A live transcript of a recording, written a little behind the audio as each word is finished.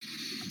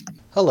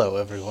Hello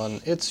everyone,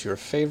 it's your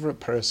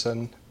favorite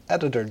person,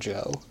 Editor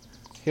Joe,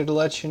 here to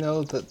let you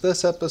know that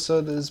this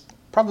episode is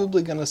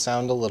probably going to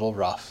sound a little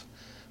rough.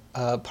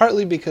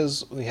 Partly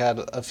because we had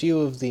a few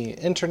of the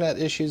internet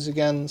issues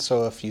again,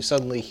 so if you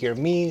suddenly hear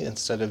me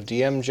instead of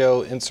DM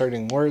Joe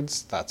inserting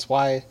words, that's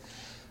why.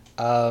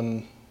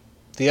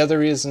 The other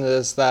reason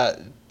is that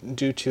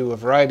due to a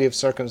variety of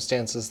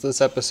circumstances, this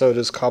episode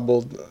is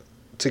cobbled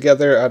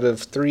together out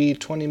of 3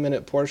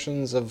 20-minute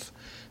portions of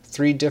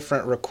 3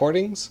 different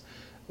recordings.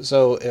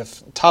 So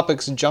if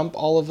topics jump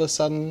all of a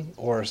sudden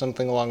or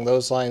something along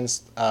those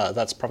lines,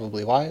 that's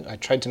probably why. I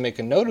tried to make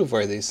a note of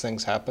where these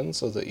things happen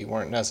so that you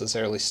weren't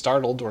necessarily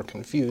startled or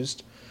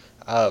confused.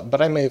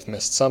 But I may have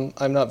missed some.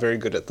 I'm not very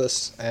good at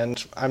this,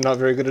 and I'm not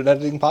very good at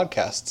editing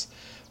podcasts.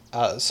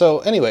 So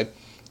anyway,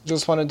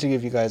 just wanted to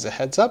give you guys a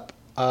heads up.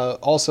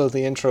 Also,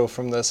 the intro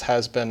from this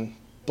has been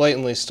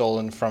blatantly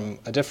stolen from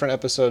a different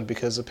episode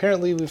because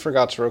apparently we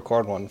forgot to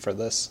record one for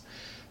this.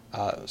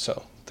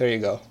 So there you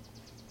go.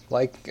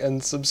 Like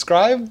and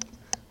subscribe.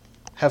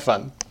 Have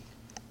fun.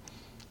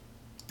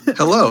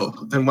 Hello,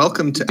 and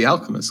welcome to the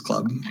Alchemist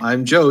Club.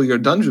 I'm Joe, your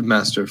dungeon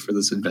master for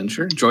this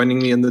adventure. Joining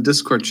me in the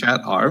Discord chat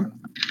are...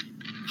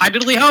 Hi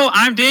diddly ho,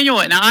 I'm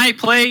Daniel, and I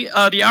play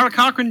the Ara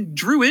Cochrane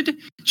druid,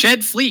 Ched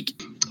Fleek.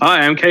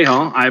 Hi, I'm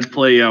K-Hall. I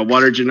play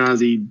Water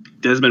Genasi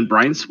Desmond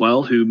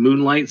Brineswell, who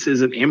moonlights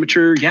as an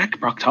amateur yak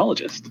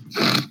proctologist.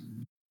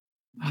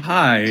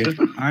 Hi,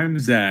 I'm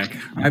Zach.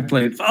 I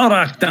play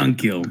Farak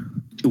Dunkil,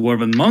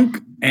 Dwarven Monk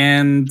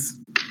and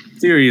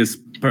Serious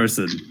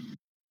Person.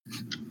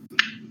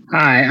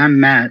 Hi, I'm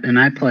Matt, and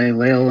I play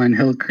Leolin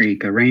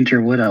Hillcreek, a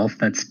ranger wood elf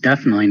that's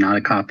definitely not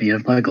a copy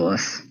of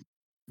Legolas.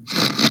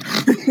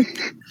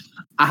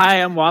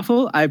 Hi, I'm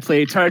Waffle. I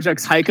play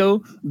Tarjux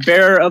Heiko,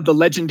 bearer of the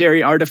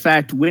legendary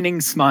artifact Winning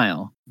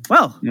Smile.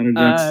 Well,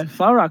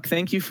 Falrock,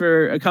 thank you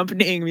for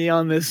accompanying me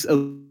on this.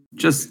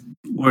 Just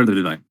word of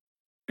advice.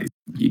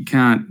 You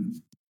can't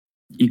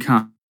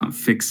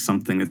fix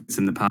something that's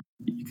in the past.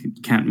 You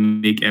can't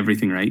make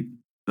everything right.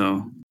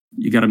 So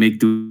you got to make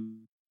do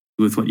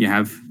with what you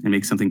have and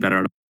make something better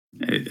out of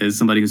it. As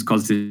somebody who's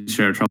caused to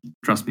share trouble,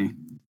 trust me.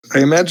 I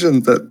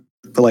imagine that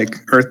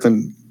the Earth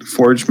and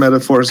Forge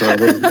metaphors are a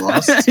little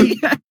lost.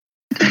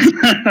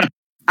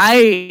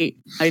 I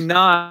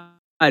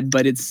nod,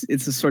 but it's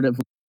a sort of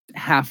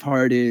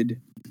half-hearted.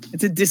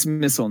 It's a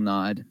dismissal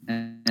nod,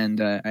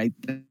 and I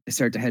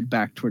start to head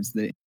back towards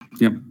the.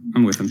 Yep,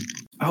 I'm with him.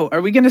 Oh,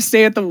 are we gonna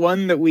stay at the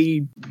one that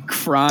we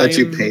crime? That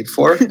you paid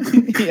for?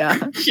 Yeah.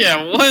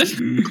 Yeah, what?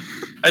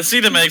 I see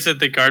them exit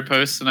the guard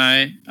post, and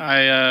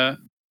I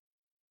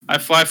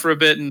fly for a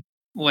bit and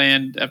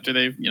land after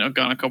they've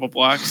gone a couple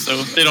blocks, so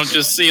they don't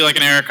just see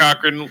an Ara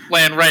Cochrane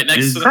land right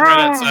next to them right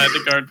outside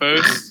the guard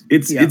post.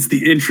 It's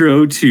the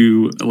intro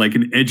to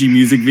an edgy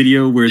music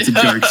video where it's a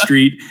dark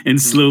street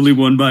and slowly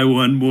one by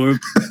one more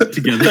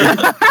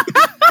together.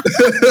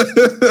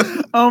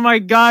 Oh my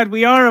God,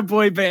 we are a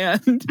boy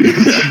band.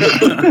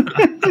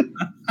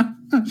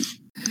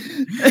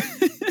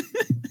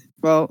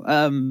 Well,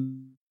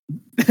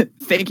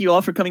 thank you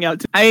all for coming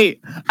out. I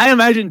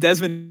imagine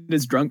Desmond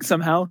is drunk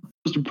somehow.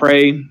 Supposed to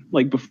pray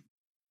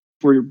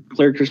before your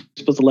cleric is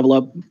supposed to level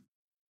up.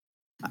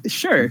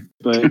 Sure,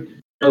 but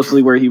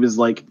mostly where he was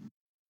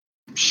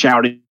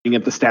shouting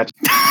at the statue.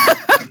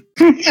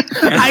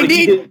 I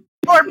need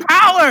more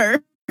power.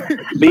 But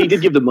he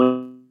did give the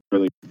money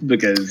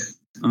because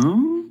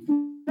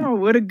oh,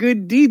 what a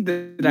good deed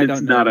that I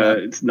don't know.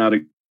 It's not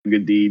a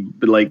good deed,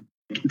 but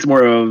it's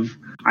more of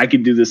I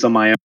could do this on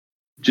my own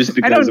just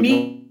because I don't of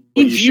need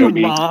what you you, showed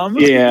me. Mom.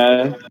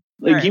 Yeah,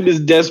 he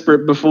was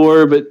desperate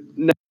before, but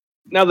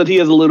now that he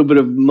has a little bit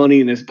of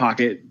money in his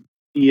pocket,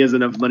 he has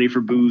enough money for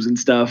booze and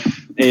stuff.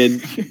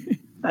 And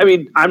I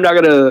mean, I'm not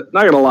gonna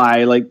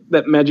lie,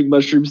 that magic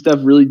mushroom stuff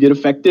really did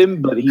affect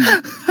him, but he's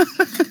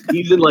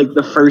in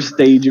the first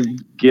stage of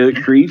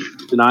grief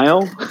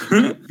denial.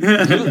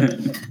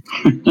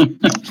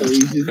 So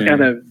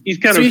he's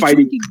kind of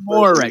fighting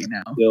more right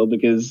now still,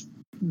 because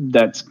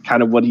that's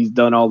kind of what he's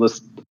done all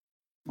this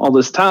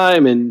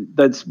time, and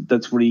that's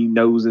what he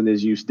knows and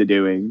is used to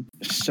doing.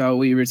 Shall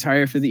we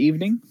retire for the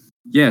evening?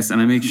 Yes,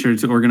 and I make sure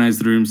to organize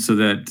the room so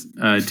that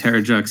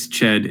Tarjux,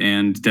 Ched,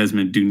 and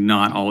Desmond do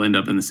not all end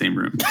up in the same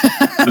room.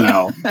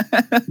 No.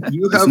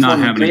 You It's have not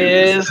one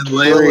happening.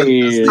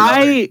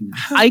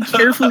 I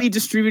carefully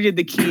distributed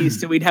the keys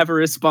so we'd have a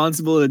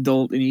responsible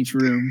adult in each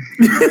room.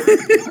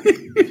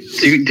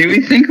 Do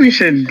we think we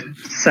should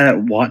set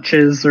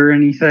watches or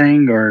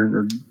anything,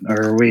 or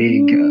are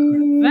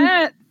we?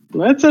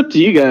 That's up to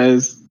you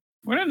guys.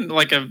 We're in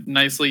a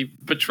nicely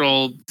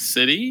patrolled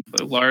city,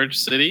 a large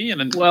city,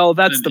 and well,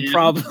 that's the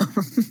problem.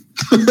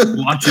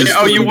 Watches.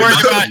 Oh, you worried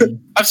about?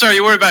 I'm sorry,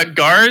 you worried about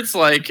guards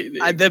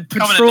The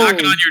patrol coming and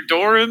knocking on your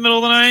door in the middle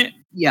of the night?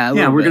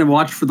 Yeah, we're gonna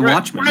watch for the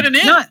watchmen. We're at an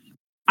inn.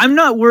 I'm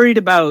not worried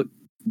about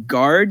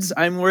guards.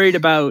 I'm worried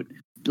about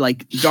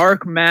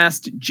dark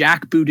masked,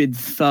 jackbooted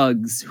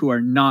thugs who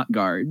are not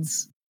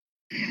guards.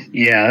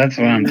 Yeah, that's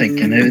what I'm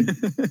thinking.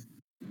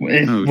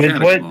 With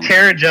Shadow what Claw.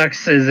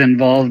 Terrajux is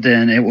involved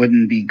in, it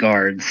wouldn't be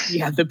guards.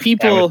 Yeah, the That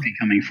people would be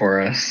coming for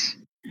us.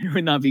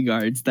 would not be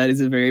guards. That is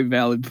a very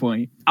valid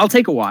point. I'll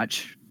take a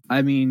watch.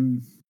 I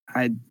mean,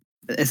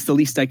 it's the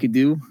least I could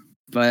do,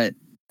 but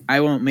I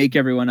won't make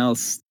everyone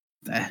else.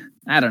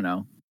 I don't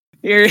know.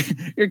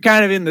 You're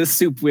kind of in the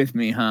soup with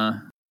me, huh?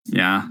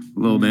 Yeah, a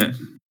little bit.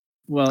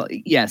 Well,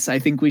 yes, I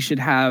think we should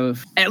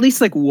have at least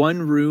like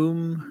one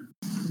room,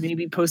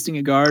 maybe posting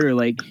a guard, or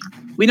like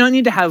we don't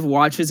need to have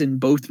watches in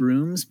both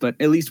rooms, but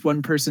at least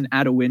one person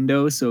at a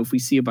window. So if we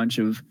see a bunch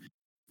of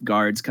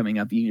guards coming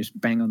up, you can just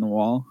bang on the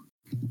wall.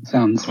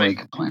 Sounds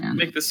like a plan.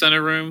 Make the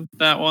center room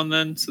that one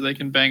then, so they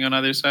can bang on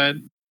either side.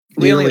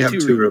 We only have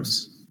two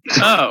rooms.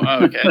 Oh,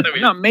 okay. There we We're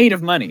go. not made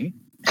of money.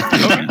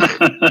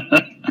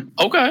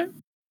 Okay.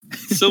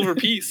 Silver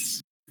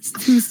piece. It's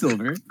 2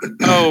 silver.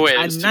 Oh wait,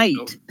 A it's two night.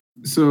 silver.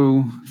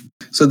 So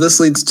So this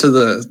leads to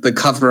the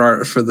cover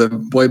art for the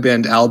boy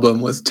band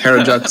album with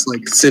Terrajux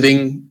like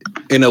sitting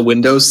in a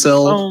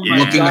windowsill, Oh my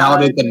looking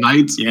out at the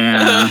night.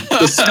 yeah,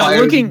 The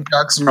spires looking- and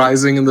ducks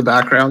rising in the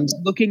background.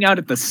 Looking out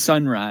at the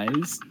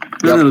sunrise.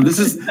 no. This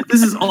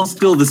is all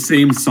still the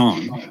same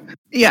song.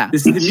 Yeah.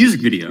 This is the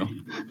music video.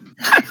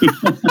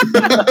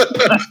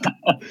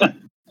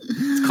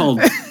 It's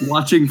called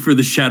 "Watching for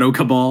the Shadow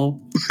Cabal."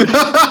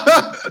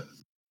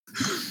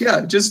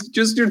 Yeah, just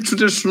your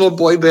traditional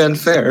boy band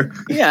fare.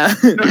 Yeah.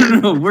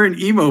 No, we're an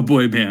emo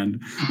boy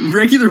band.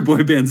 Regular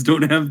boy bands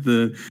don't have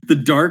the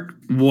dark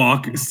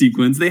walk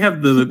sequence. They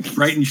have the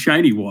bright and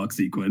shiny walk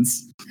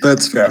sequence.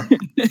 That's fair.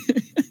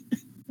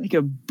 Like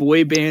a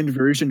boy band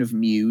version of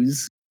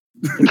Muse.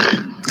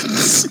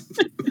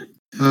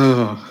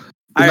 Oh,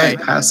 the All night right.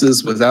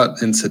 passes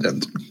without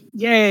incident.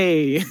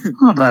 Yay.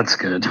 Oh, that's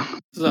good.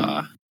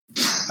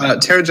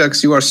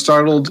 Terrajux, you are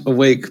startled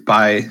awake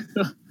by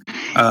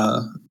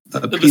a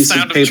The piece of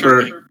sound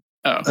paper. chirping.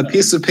 Oh. A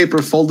piece of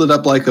paper folded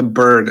up like a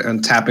bird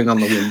and tapping on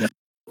the window.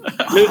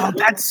 Oh,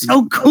 that's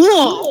so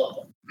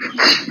cool.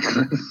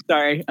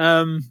 Sorry.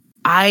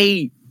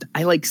 I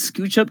like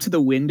scooch up to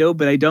the window,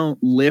 but I don't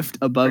lift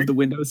above the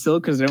windowsill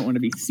because I don't want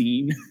to be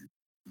seen.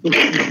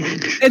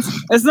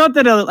 It's not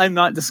that I'm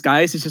not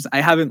disguised. It's just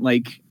I haven't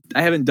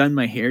done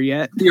my hair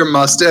yet. Your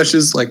mustache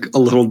is like a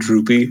little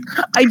droopy.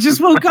 I just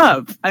woke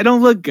up. I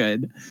don't look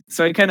good,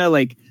 so I kind of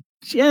like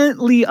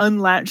gently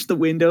unlatch the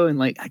window and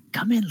like,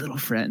 come in, little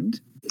friend.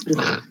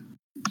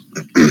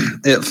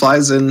 It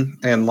flies in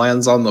and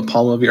lands on the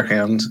palm of your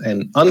hand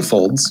and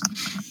unfolds.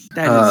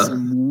 That is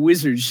some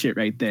wizard shit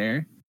right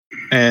there.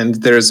 And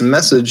there's a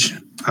message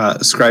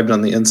scribed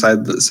on the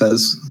inside that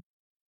says,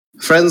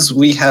 "Friends,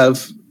 we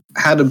have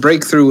had a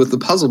breakthrough with the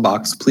puzzle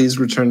box. Please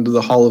return to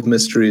the Hall of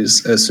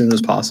Mysteries as soon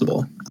as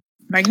possible."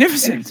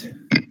 Magnificent.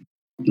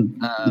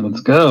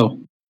 Let's go.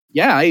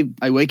 Yeah,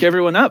 I wake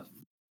everyone up.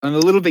 I'm a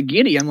little bit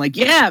giddy. I'm like,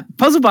 yeah,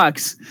 puzzle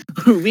box.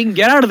 We can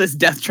get out of this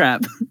death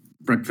trap.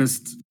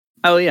 Breakfast.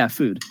 Oh yeah,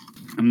 food.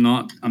 I'm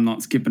not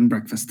skipping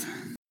breakfast.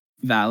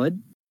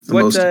 Valid. The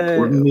most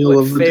important meal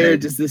of the fare day.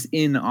 does this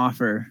inn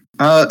offer?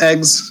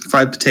 Eggs,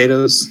 fried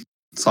potatoes,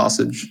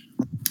 sausage.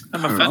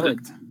 I'm offended.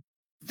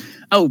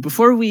 Oh,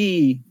 before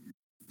we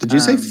Did you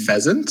say Um,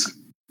 pheasant?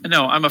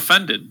 No, I'm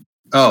offended.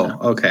 Oh,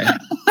 okay.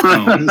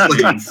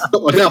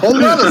 Oh, Now,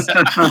 hold on a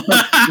second.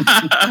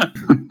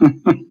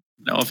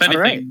 No, if anything,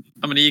 right.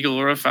 I'm an eagle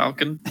or a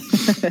falcon.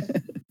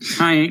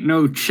 I ain't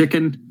no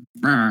chicken.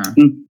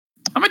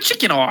 I'm a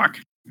chicken hawk.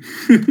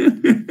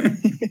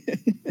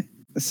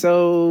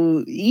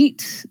 so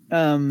eat.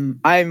 I'm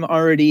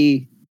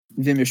already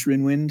Vimish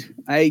Rinwind.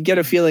 I get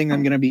a feeling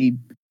I'm gonna be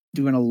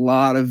doing a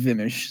lot of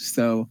Vimish,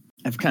 so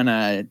I've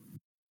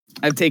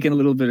taken a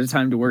little bit of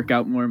time to work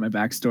out more of my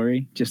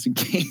backstory, just in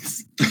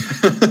case.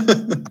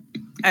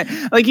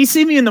 Like you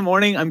see me in the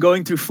morning, I'm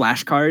going through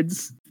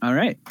flashcards. All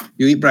right.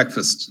 You eat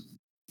breakfast.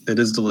 It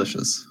is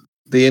delicious.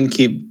 The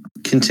innkeep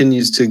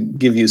continues to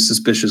give you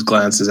suspicious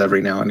glances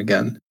every now and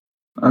again.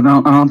 I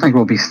don't think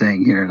we'll be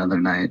staying here another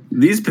night.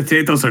 These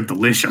potatoes are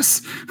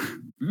delicious.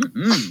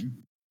 Mm-mm.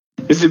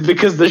 Is it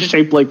because they're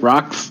shaped like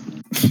rocks?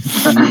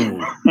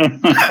 No.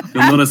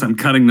 You'll notice I'm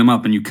cutting them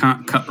up, and you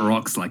can't cut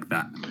rocks like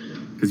that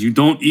because you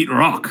don't eat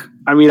rock.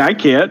 I mean, I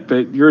can't,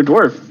 but you're a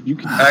dwarf. You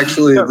can.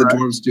 Actually, Yeah, the right.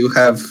 dwarves do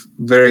have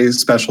very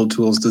special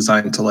tools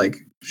designed to like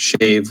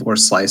shave or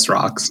slice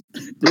rocks.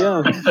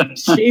 Yeah.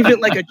 Shave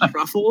it like a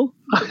truffle.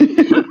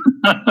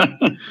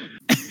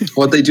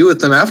 What they do with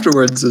them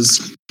afterwards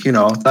is,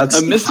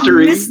 that's A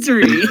mystery.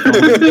 Mystery.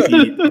 Don't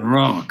eat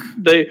rock.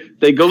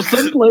 They go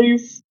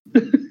someplace.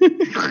 Now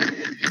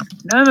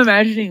I'm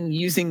imagining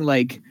using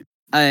like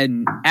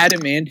an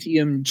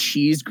adamantium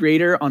cheese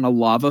grater on a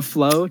lava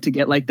flow to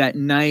get like that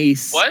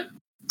nice, What?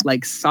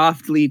 like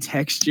softly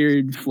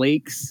textured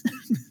flakes.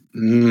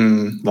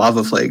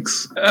 lava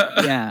flakes.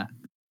 Yeah.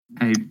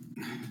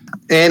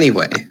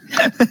 Anyway,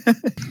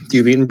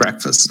 you've eaten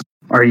breakfast.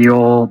 Are you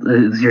all?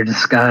 Is your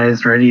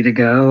disguise ready to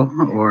go?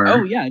 Or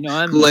Oh yeah. No,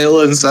 I'm.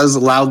 Leyland says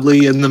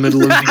loudly in the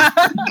middle of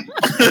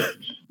the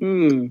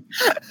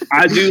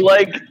I do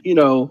like,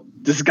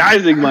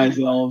 disguising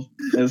myself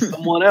as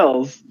someone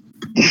else.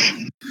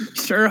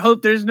 Sure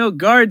hope there's no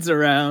guards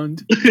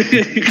around.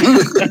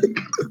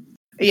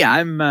 Yeah,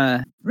 I'm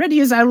ready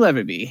as I'll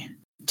ever be.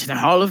 To the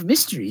Hall of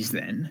Mysteries,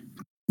 then.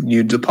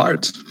 You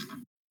depart,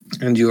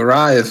 and you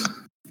arrive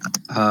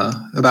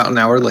about an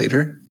hour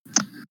later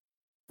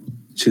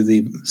to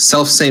the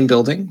self-same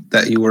building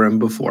that you were in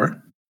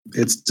before.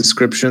 Its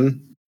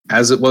description,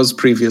 as it was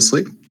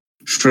previously.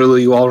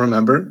 Surely you all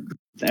remember.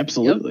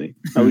 Absolutely.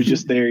 I was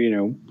just there,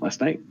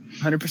 last night.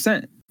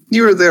 100%.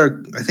 You were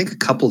there, I think, a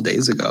couple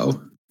days ago.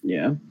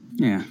 Yeah.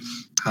 Yeah.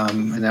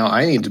 And now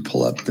I need to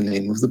pull up the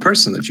name of the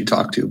person that you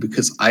talked to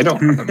because I don't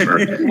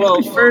remember.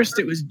 Well, first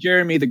it was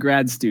Jeremy, the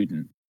grad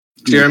student.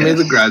 Jeremy,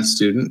 the grad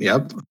student.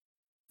 Yep.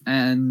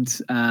 And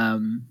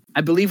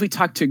I believe we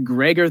talked to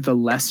Gregor the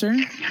Lesser,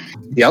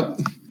 Yep.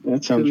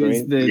 That sounds who right.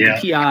 is the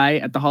PI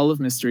at the Hall of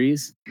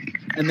Mysteries.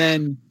 And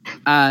then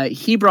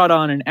he brought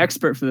on an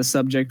expert for the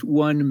subject,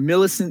 one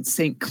Millicent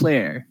St.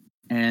 Clair.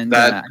 And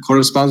That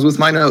corresponds with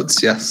my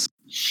notes. Yes.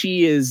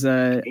 she is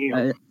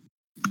an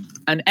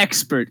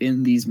expert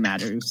in these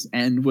matters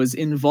and was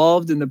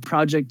involved in the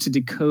project to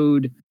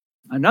decode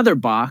another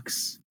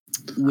box,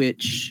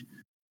 which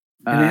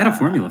And they had a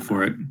formula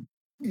for it,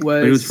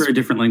 but it was for a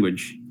different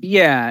language.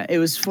 Yeah, it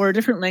was for a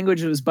different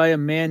language. It was by a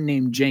man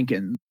named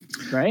Jenkins,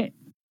 right?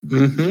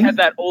 Mm-hmm. He had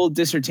that old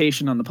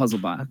dissertation on the puzzle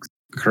box.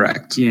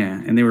 Correct.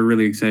 Yeah, and they were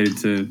really excited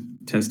to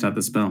test out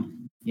the spell.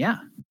 Yeah.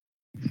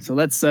 So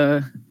let's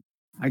I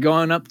go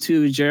on up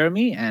to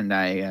Jeremy and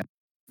I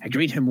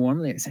greet him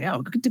warmly. I say,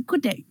 "Oh,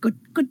 good day.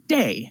 Good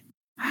day.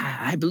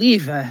 I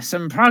believe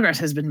some progress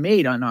has been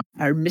made on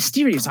our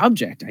mysterious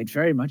object. I'd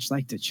very much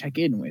like to check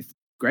in with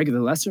Gregor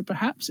the Lesser,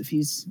 perhaps, if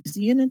is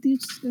he in at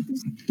these?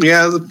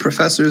 Yeah, the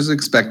professor's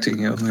expecting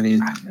you, and he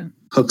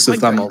hooks a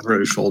thumb over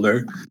his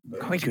shoulder.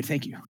 Quite good,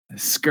 thank you.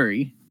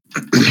 Scurry.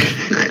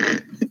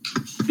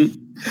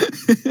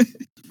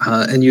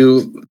 And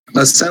you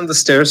ascend the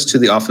stairs to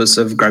the office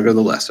of Gregor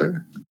the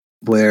Lesser,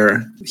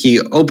 where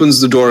he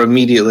opens the door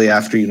immediately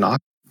after you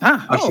knock.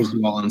 Ushers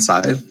you all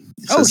inside.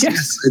 Says,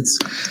 Yes. It's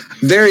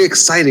very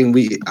exciting.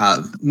 We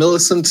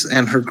Millicent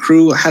and her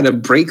crew had a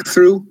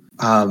breakthrough.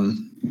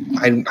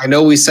 I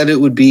know we said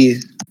it would be,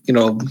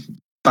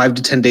 5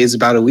 to 10 days,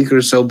 about a week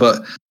or so,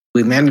 but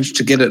we managed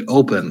to get it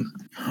open.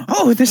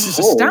 Oh, this is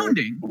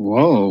astounding.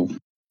 Whoa.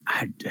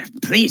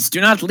 Please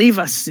do not leave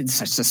us in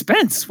such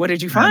suspense. What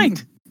did you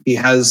find? He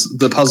has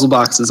the puzzle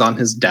boxes on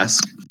his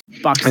desk.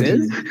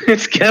 Boxes?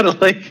 It's kind of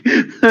like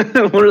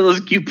one of those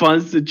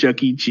coupons to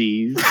Chuck E.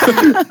 Cheese.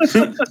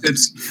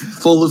 It's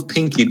full of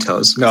pinky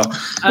toes. No.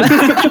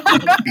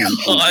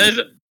 God.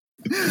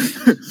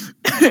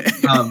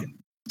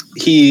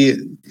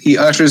 He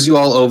ushers you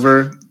all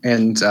over,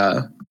 and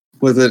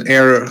with an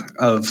air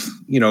of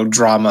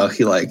drama,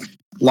 he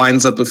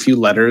lines up a few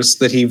letters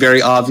that he very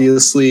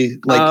obviously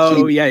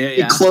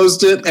he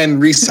closed it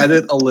and reset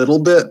it a little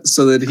bit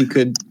so that he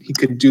could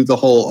do the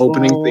whole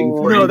opening thing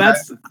for you. No,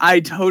 I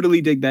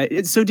totally dig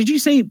that. So did you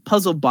say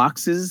puzzle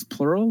boxes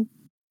plural?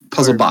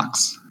 Puzzle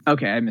box.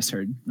 Okay, I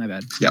misheard. My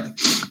bad. Yep.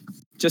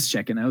 Just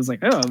checking. I was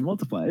like, oh,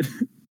 multiplied.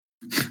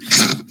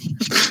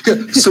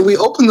 So we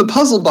opened the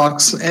puzzle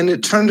box and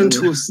it turned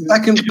into a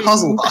second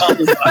puzzle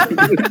box.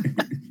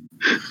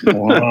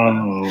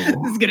 Whoa.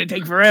 This is gonna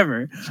take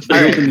forever.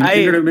 I opened an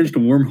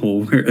interdimensional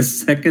wormhole where a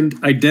second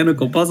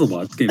identical puzzle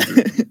box came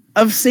through.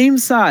 Of same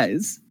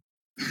size.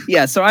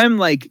 Yeah, so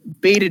I'm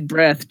bated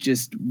breath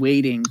just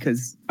waiting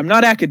because I'm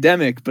not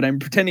academic, but I'm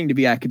pretending to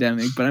be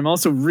academic, but I'm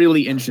also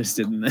really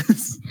interested in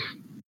this.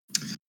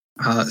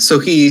 So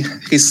he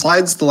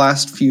slides the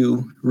last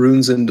few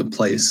runes into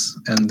place,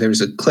 and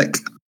there's a click,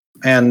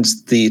 and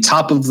the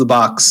top of the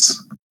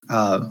box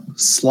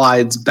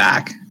slides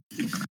back,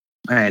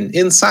 and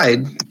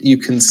inside you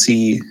can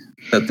see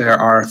that there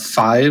are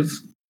 5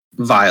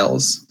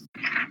 vials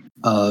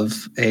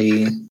of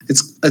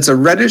it's a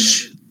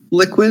reddish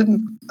liquid,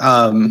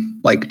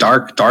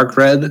 dark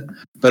red,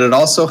 but it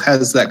also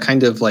has that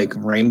kind of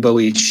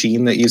rainbowy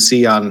sheen that you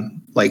see on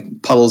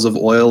puddles of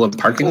oil in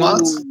parking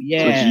lots.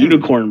 Yeah. It's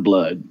unicorn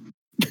blood.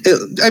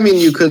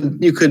 You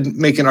could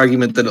make an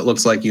argument that it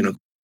looks like unicorn.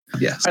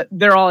 Yes.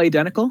 They're all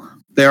identical?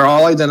 They're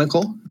all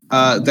identical.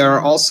 There are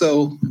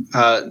also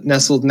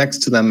nestled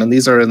next to them, and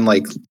these are in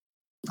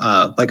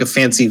a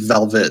fancy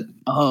velvet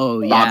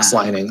box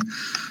lining.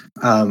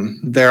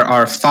 There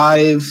are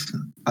 5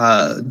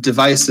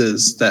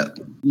 devices that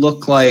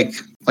look like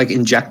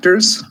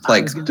injectors,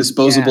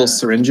 disposable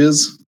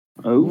syringes.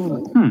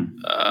 Oh.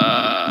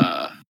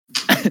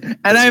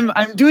 And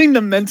I'm doing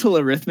the mental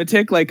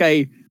arithmetic.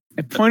 I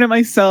point at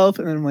myself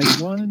and then I'm like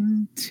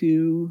 1,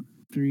 2,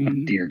 3. Oh,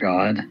 dear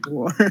God.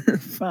 4,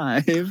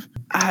 5.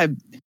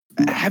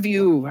 Have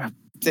you?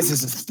 This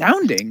is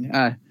astounding.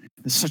 There's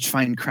such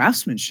fine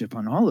craftsmanship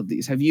on all of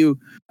these. Have you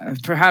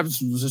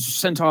perhaps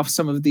sent off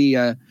some of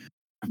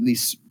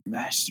these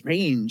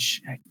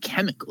strange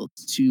chemicals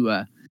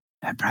to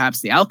perhaps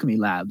the alchemy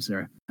labs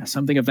or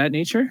something of that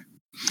nature?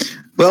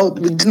 Well,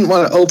 we didn't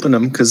want to open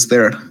them because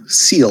they're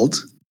sealed.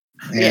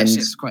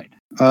 Yes, quite.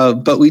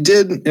 But we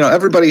did,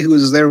 everybody who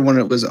was there when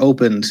it was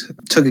opened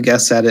took a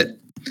guess at it.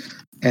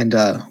 And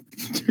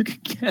took a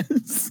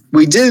guess.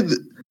 We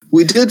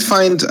did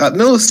find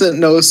Millicent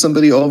knows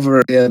somebody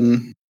over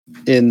in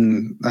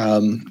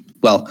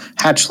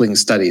hatchling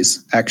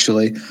studies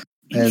actually,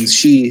 and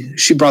she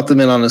brought them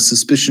in on a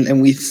suspicion,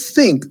 and we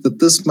think that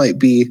this might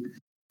be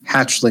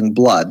hatchling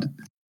blood.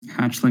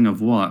 Hatchling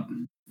of what?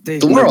 The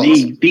world.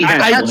 The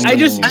I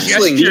just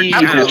Hatchling. gestured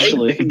out.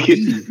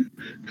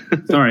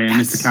 hatchling. Sorry, I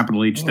missed the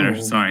capital H there.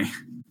 Oh. Sorry.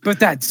 But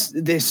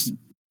this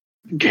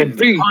Can the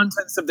be.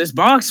 contents of this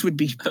box would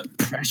be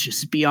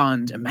precious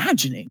beyond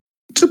imagining.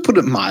 To put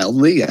it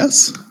mildly,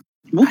 yes.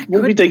 What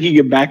we think you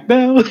get back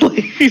now?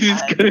 Like, he's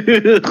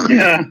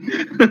Yeah.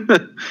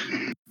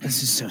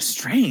 This is so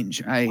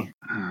strange. I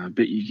I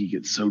bet you could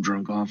get so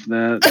drunk off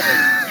that.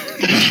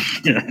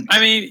 I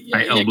mean,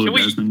 I elbowed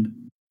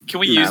can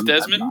we Desmond. use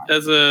Desmond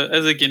as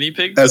a guinea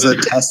pig? As a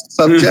test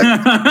subject.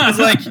 It's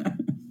like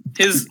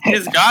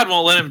his god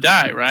won't let him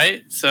die,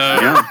 right? So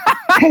Yeah.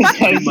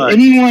 Has much.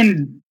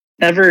 anyone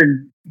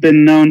ever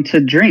been known to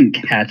drink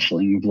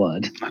hatchling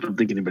blood? I don't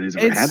think anybody's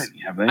ever It's- had any,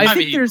 have they? I I think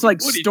mean, there's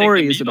like what do you think the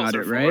stories needles about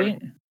are it, for?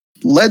 right?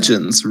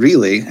 Legends,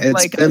 really. It's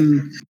Like-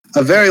 been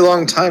a very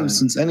long time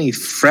since any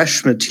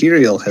fresh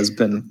material has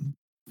been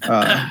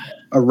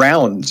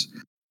around.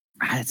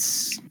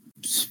 It's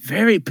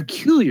very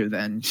peculiar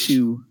then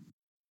to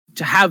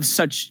have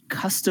such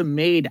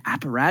custom-made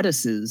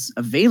apparatuses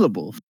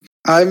available.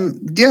 I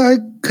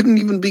couldn't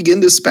even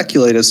begin to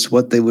speculate as to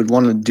what they would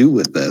want to do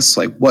with this.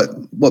 Like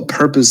what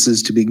purpose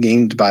is to be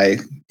gained by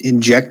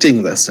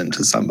injecting this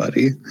into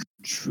somebody?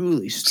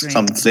 Truly strange.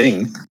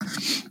 Something.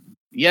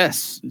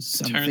 Yes,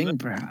 something Turn-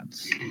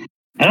 perhaps.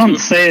 I don't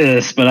say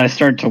this, but I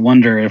start to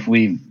wonder if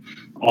we've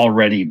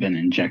already been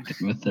injected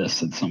with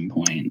this at some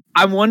point.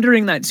 I'm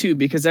wondering that too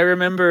because I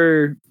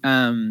remember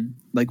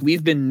like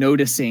we've been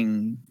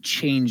noticing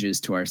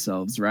changes to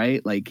ourselves,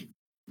 right? Like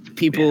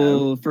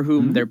people for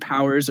whom their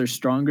powers are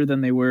stronger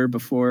than they were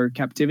before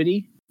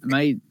captivity. Am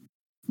I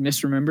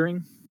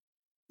misremembering?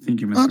 I think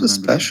you're Not misremembering.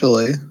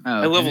 especially. Oh,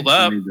 I leveled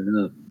up.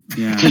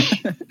 Yeah.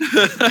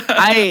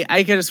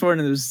 I could have sworn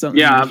there was something.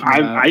 Yeah, mentioned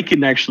about- I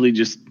can actually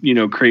just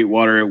create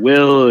water at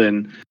will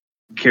and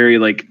carry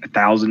like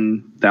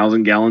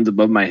 1,000 gallons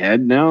above my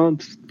head now.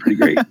 It's pretty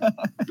great.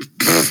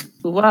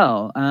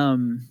 Well,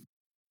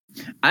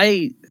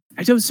 I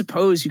don't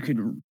suppose you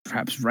could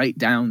perhaps write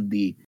down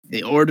the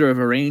order of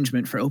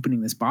arrangement for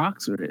opening this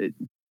box, or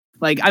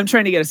like I'm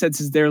trying to get a sense.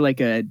 Is there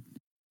like a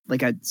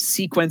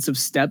sequence of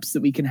steps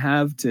that we can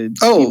have to?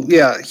 Oh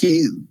yeah,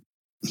 he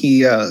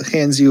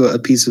hands you a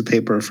piece of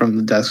paper from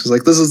the desk. He's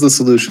like, "This is the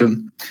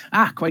solution."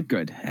 Quite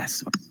good.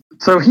 Yes.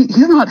 So he's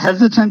not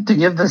hesitant to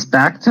give this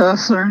back to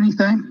us or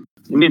anything?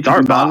 I mean, it's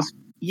our boss.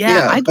 Yeah,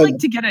 Yeah, I'd but- like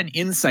to get an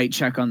insight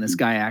check on this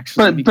guy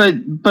actually.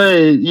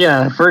 But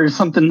yeah, for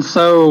something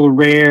so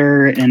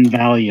rare and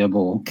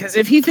valuable. Because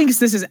if he thinks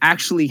this is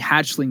actually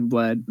hatchling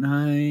blood,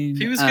 9, If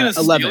he was gonna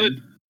 11. steal it,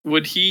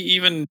 would he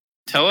even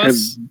tell Have-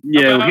 us?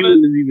 Yeah, about he it?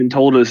 wouldn't have even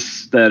told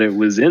us that it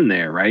was in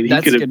there, right?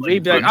 That's he could good.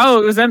 He'd be like,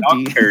 oh, it was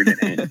empty. dog turd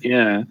in it.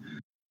 Yeah.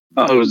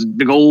 Oh, it was a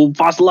big old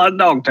fossilized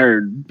dog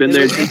turd. Been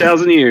there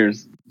 2,000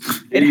 years.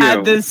 It There you had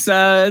go. this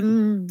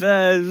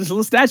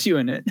little statue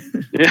in it.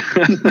 Yeah.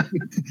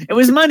 It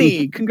was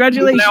money.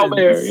 Congratulations. Now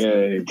there,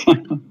 yay.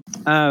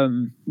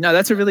 No,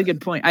 that's a really good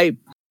point.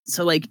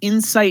 So like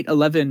insight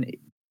 11,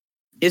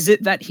 is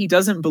it that he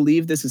doesn't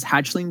believe this is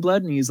hatchling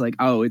blood and he's like,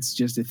 oh, it's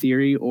just a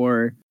theory,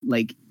 or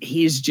like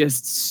he's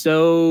just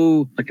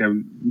so like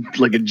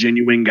a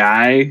genuine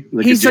guy.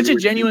 Like he's such a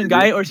genuine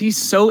guy, or he's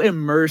so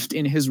immersed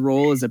in his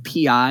role as a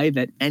PI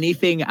that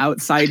anything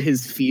outside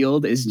his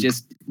field is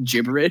just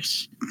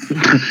gibberish?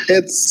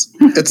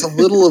 It's a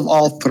little of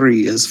all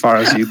three, as far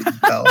as you can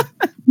tell.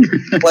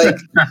 Like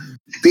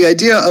the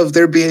idea of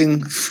there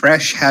being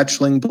fresh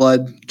hatchling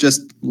blood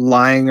just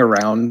lying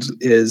around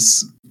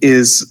is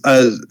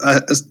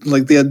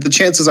like the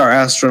chances are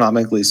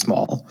astronomically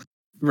small.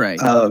 Right.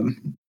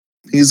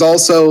 He's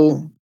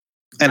also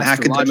an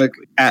Astrologically. academic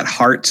at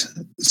heart,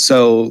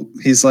 so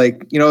he's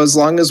like, as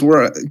long as we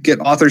get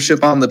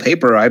authorship on the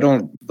paper, I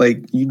don't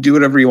like you do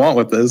whatever you want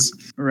with this.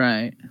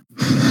 Right.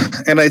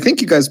 And I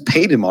think you guys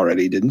paid him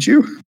already, didn't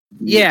you?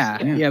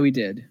 Yeah, we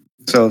did.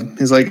 So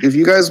he's like, if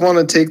you guys want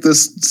to take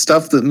this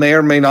stuff that may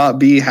or may not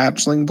be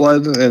hatchling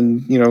blood,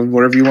 and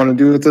whatever you want to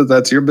do with it,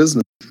 that's your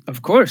business.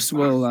 Of course.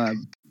 Well,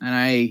 and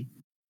I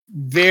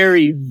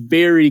very,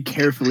 very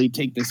carefully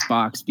take this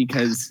box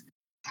because,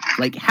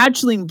 like,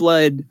 hatchling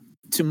blood,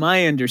 to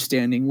my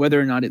understanding, whether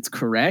or not it's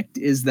correct,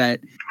 is that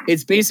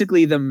it's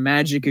basically the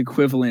magic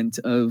equivalent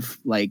of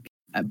like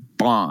a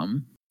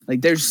bomb.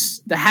 Like, the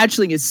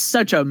hatchling is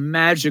such a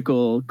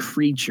magical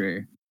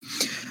creature.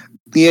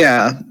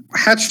 Yeah,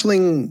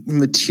 hatchling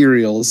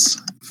materials,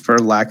 for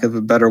lack of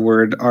a better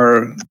word,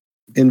 are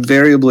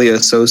invariably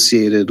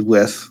associated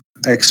with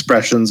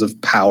expressions of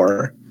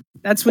power.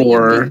 That's what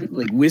Or- you make,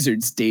 like,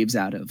 wizard staves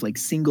out of, like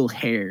single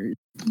hairs.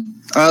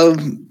 A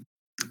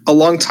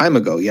long time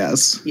ago,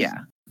 yes. Yeah.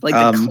 Like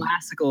the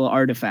classical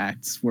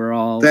artifacts were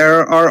all.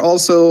 There are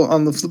also,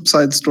 on the flip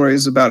side,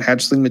 stories about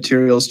hatchling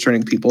materials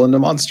turning people into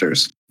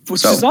monsters.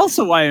 which So- is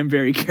also why I'm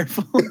very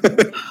careful.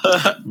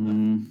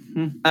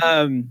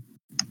 Mhm.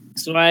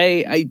 So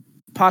I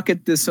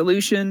pocket the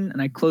solution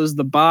and I close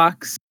the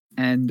box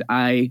and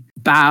I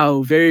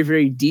bow very,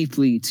 very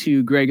deeply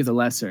to Greg the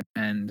Lesser.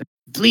 And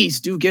please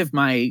do give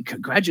my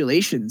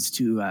congratulations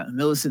to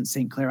Millicent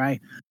St. Clair.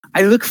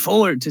 I look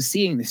forward to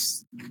seeing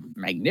this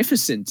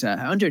magnificent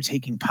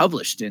undertaking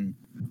published in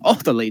all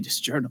the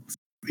latest journals.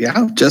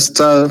 Yeah, just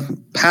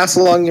pass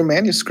along your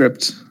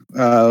manuscript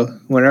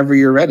whenever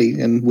you're ready,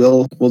 and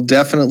we'll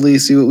definitely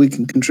see what we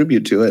can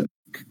contribute to it.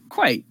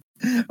 Quite.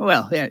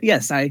 Well, yeah,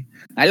 yes, I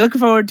look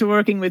forward to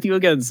working with you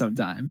again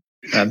sometime.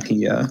 And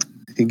he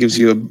gives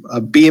you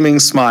a beaming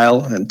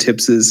smile and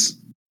tips his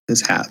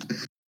hat.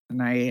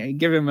 And I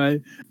give him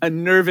a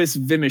nervous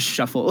Vimish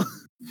shuffle.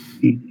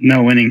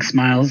 No winning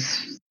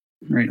smiles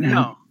right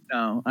now.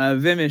 No.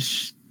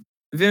 Vimish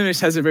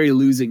has a very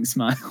losing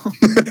smile.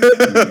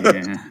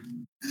 Yeah.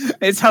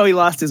 It's how he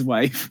lost his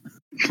wife.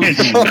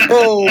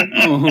 Oh,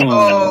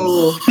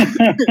 Oh.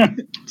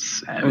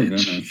 Savage.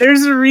 goodness.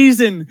 There's a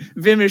reason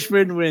Vimish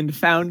Rinwind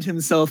found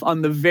himself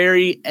on the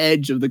very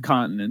edge of the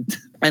continent.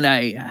 And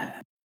I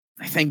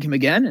thank him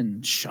again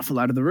and shuffle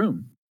out of the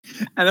room.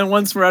 And then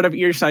once we're out of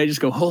earshot, I just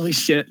go, holy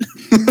shit.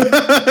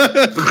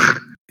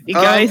 You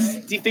guys,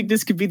 do you think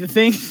this could be the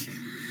thing?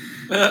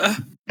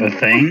 The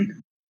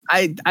thing?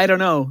 I don't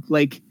know.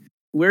 Like,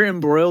 we're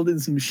embroiled in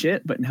some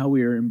shit, but now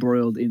we are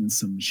embroiled in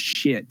some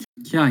shit.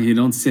 Yeah, you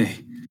don't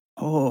say.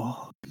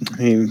 Oh.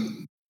 He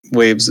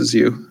waves as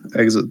you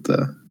exit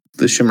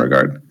the Shimmer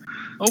Guard.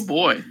 Oh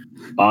boy.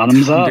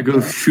 Bottoms Time up. to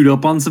go shoot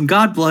up on some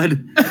god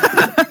blood.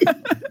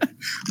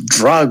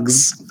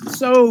 Drugs.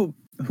 So,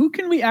 who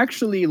can we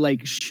actually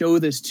like show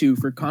this to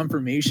for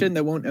confirmation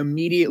that won't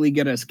immediately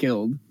get us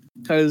killed?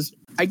 Because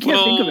I can't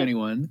think of Well,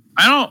 anyone.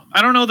 I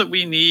don't know that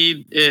we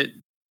need it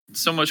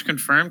so much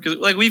confirmed because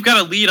like we've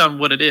got a lead on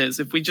what it is.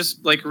 If we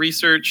just like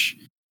research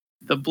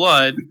the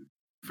blood,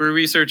 if we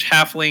research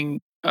halfling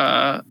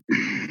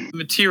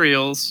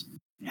materials,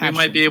 we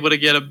might be able to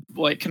get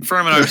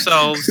confirm it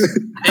ourselves.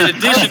 In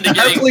addition to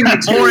getting Halfling more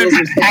materials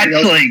is something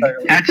else Hatchling.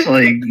 entirely.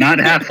 Hatchling, not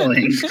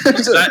halfling.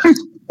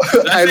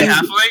 I That's need-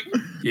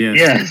 halfling. Yes.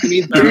 Yes. I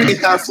need 3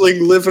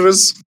 halfling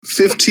livers,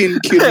 15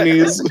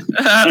 kidneys.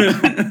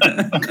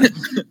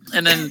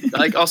 And then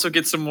like also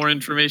get some more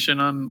information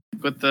on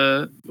what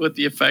the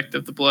effect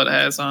of the blood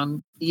has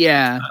on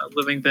Yeah.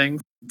 living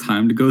things.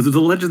 Time to go to the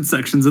legend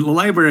sections at the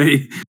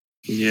library.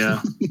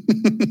 Yeah.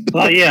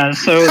 Well, yeah.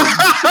 So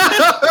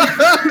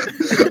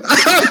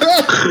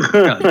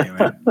God damn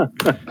it.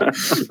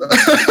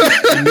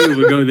 I knew it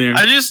would go there.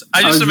 I just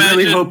I was imagine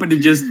really hoping to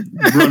just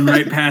run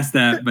right past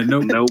that, but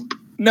nope. Nope.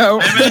 No.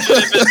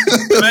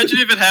 imagine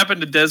if it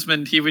happened to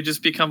Desmond, he would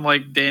just become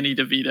like Danny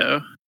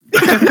DeVito.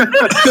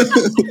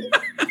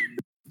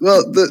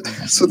 Well,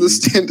 the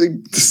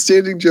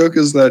standing joke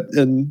is that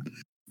in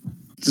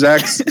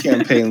Zach's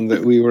campaign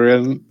that we were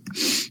in,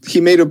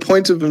 he made a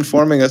point of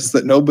informing us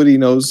that nobody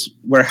knows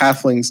where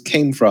halflings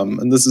came from,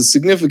 and this is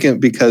significant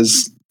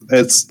because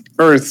it's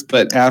Earth,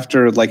 but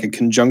after like a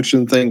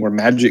conjunction thing where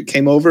magic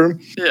came over.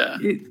 Yeah.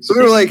 So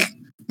we were like,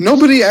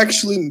 nobody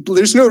actually.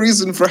 There's no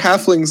reason for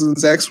halflings in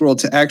Zach's world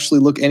to actually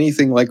look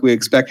anything like we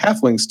expect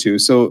halflings to.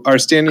 So our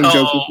standing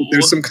joke is that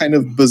there's some kind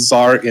of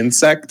bizarre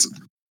insect.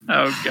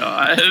 Oh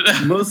God.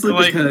 Mostly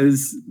Like-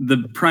 because the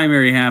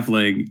primary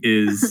halfling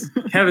is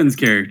Kevin's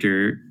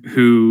character,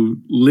 who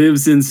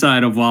lives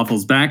inside of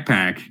Waffle's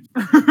backpack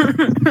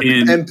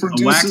in And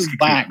a wax produces cocoon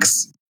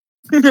wax.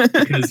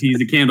 because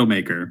he's a candle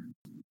maker.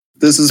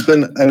 This has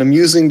been an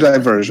amusing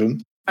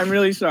diversion. I'm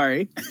really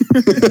sorry.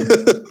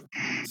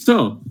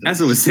 So,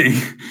 as I was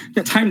saying,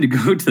 time to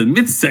go to the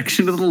myth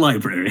section of the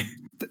library.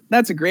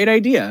 That's a great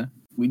idea.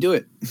 We do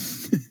it.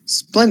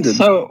 Splendid.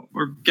 so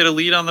Or get a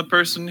lead on the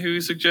person who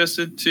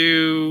suggested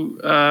to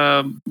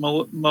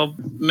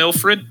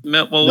Maleficent.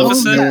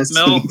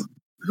 Millicent.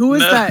 Who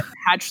is No. that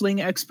hatchling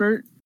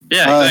expert?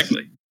 Yeah,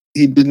 exactly.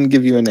 He didn't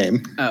give you a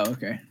name. Oh,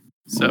 okay.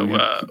 So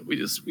yeah. we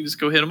just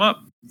go hit him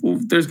up. Well,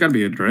 there's got to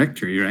be a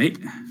directory, right?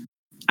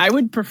 I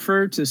would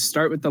prefer to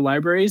start with the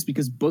libraries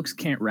because books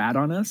can't rat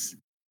on us.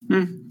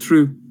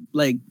 True.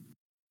 Like,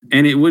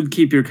 And it would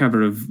keep your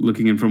cover of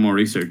looking in for more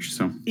research.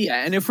 So,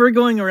 yeah, and if we're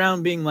going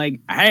around being like,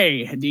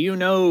 hey, do you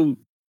know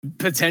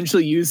potential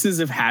uses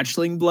of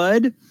hatchling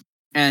blood?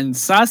 And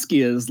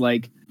Saskia's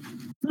like,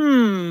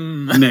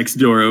 next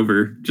door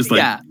over, just like,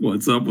 Yeah.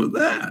 what's up with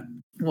that?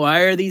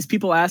 why are these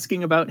people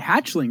asking about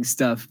hatchling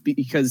stuff?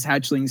 Because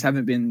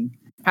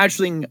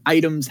hatchling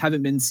items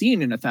haven't been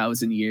seen in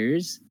 1,000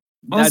 years.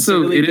 That's a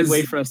Also, really it good is-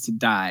 way for us to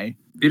die.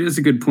 It is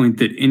a good point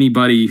that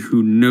anybody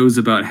who knows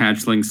about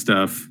hatchling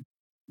stuff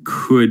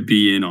could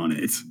be in on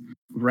it.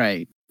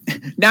 Right.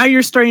 Now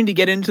you're starting to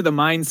get into the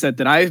mindset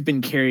that I've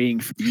been carrying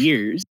for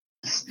years.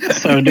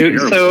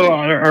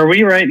 are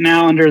we right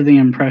now under the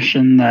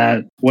impression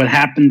that what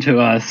happened to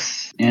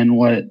us and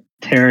what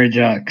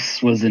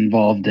Terrajux was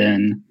involved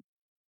in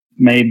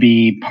may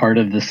be part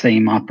of the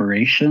same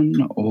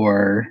operation,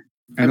 or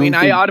I mean, don't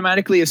I think-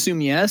 automatically assume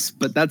yes,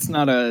 but that's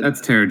not a. that's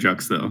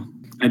Terrajux, though.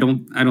 I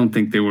don't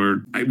think they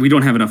were. We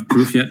don't have enough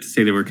proof yet to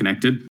say they were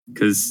connected,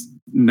 because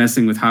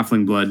messing with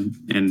halfling blood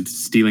and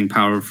stealing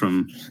power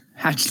from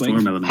Hatchling.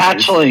 storm elementals.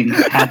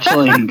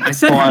 Hatchling. I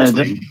said blood.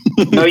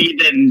 hatchling. No, you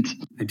didn't.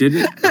 I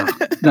didn't. Oh,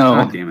 No.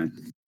 God damn it.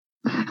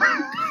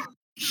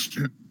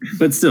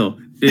 But still,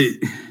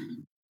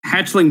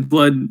 hatchling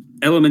blood,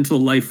 elemental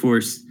life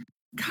force,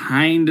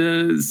 kind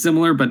of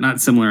similar, but not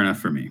similar enough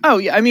for me. Oh,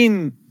 yeah. I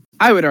mean,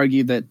 I would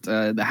argue that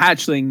the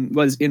hatchling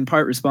was in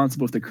part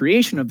responsible for the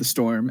creation of the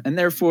storm, and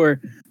therefore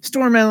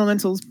storm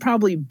elementals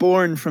probably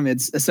born from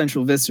its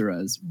essential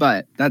visceras.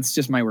 But that's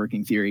just my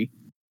working theory.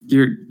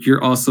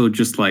 You're also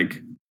just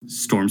like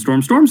storm.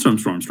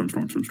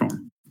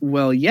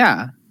 Well,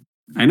 yeah.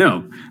 I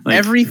know. Like,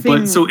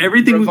 Everything But so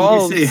everything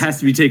revolves- we say has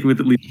to be taken with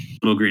at least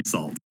a little grain of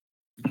salt.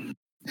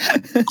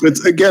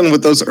 It's again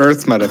with those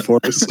Earth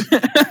metaphors.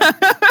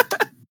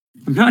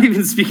 I'm not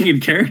even speaking in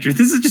character.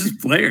 This is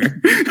just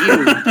flair.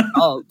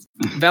 All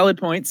valid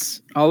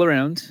points all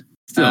around.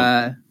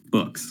 Still,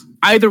 books.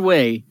 Either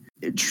way,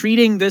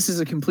 treating this as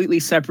a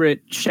completely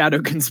separate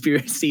shadow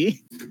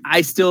conspiracy,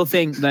 I still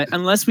think that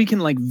unless we can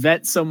like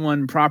vet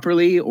someone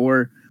properly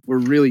or we're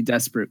really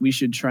desperate, we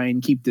should try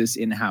and keep this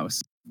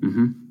in-house.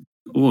 Mm-hmm.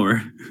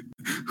 Or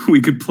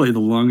we could play the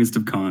longest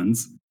of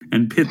cons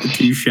and pit the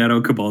two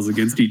shadow cabals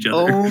against each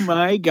other. Oh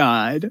my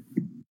god.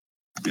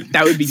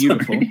 That would be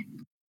beautiful. Sorry.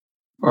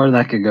 Or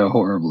that could go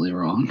horribly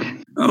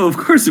wrong. Oh, of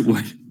course it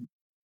would.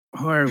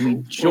 Or we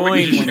Or join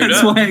we can one shoot of That's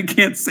up. why I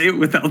can't say it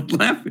without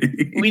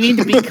laughing. We need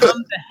to become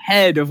the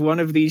head of one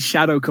of these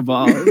shadow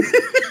cabals.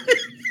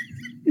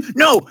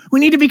 No, we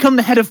need to become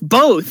the head of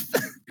both.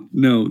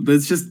 No,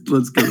 let's go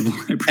to the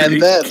library.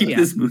 And then- keep Yeah.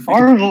 this moving.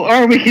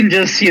 Or we can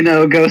just,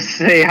 go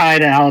say hi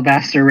to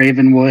Alabaster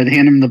Ravenwood,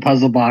 hand him the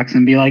puzzle box,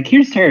 and be like,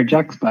 "Here's Tara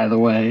Jux, by the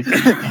way."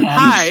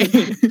 Hi.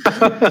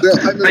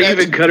 I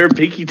even cut her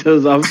pinky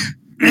toes off.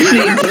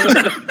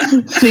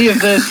 see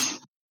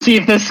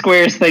if this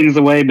squares things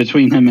away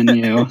between him and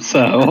you.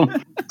 So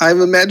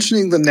I'm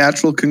imagining the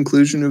natural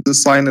conclusion of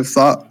this line of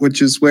thought,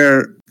 which is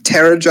where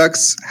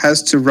Terrajux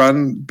has to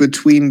run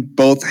between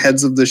both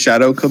heads of the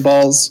Shadow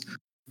Cabals,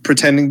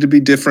 pretending to be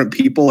different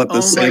people at the Oh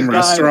my same God.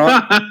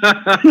 restaurant.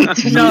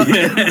 No,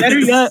 Yeah. better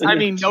yet, I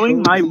mean,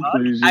 knowing my luck,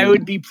 Conclusion. I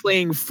would be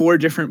playing 4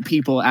 different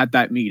people at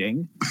that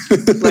meeting.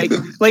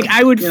 Like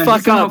I would Yeah,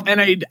 fuck so- up and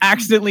I'd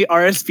accidentally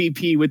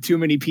RSVP with too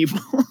many people.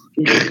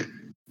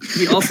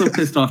 He also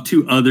pissed off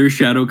 2 other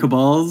shadow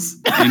cabals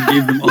and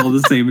gave them all the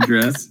same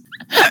address.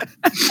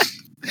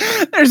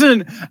 There's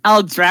an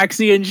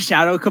Aldraxian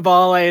shadow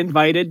cabal I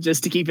invited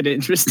just to keep it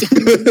interesting.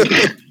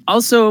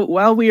 Also,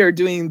 while we are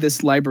doing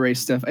this library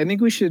stuff, I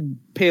think we should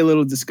pay a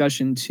little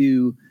discussion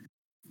to.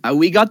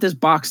 We got this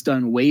box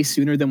done way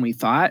sooner than we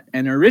thought,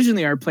 and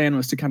originally our plan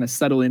was to kind of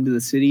settle into the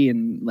city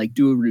and like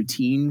do a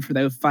routine for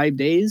those 5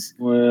 days.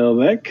 Well,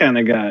 that kind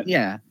of got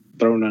Yeah,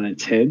 thrown on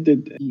its head.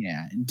 Did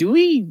yeah. Do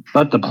we?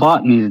 but the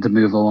plot needed to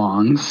move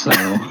along, so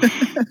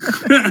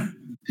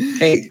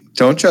Hey,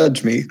 don't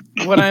judge me.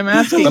 What I'm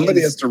asking Somebody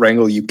is, has to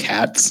wrangle you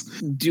cats.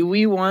 do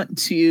we want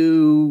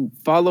to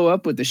follow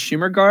up with the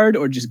Shimmer Guard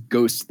or just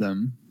ghost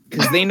them?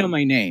 Because they know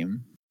my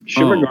name.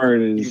 Shimmerguard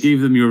You is? gave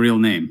them your real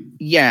name.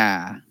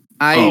 Yeah,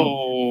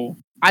 Oh,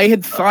 I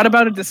had thought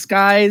about a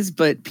disguise,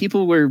 but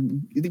people were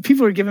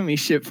giving me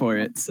shit for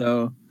it.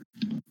 So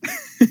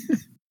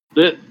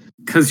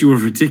Because you were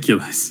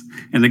ridiculous.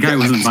 And the guy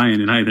wasn't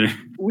buying it either.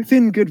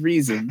 within good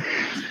reason,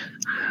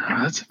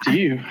 That's up to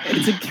you.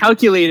 it's a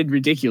calculated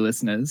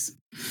ridiculousness.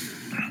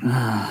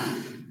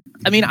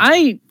 I mean,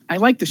 I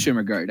like the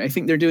Shimmer Guard. I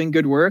think they're doing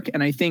good work,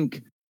 and I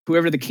think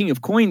whoever the King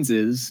of Coins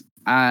is,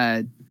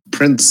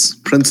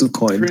 Prince of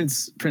Coin.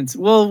 Prince.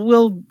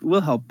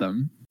 We'll help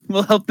them.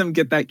 We'll help them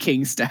get that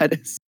king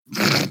status.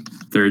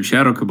 Third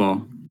shadow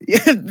cabal.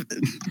 Yeah,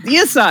 the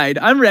aside.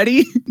 I'm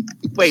ready.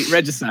 Wait,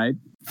 regicide.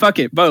 Fuck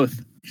it, both.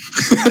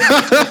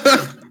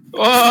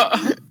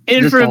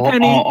 In just for a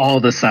penny. all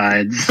the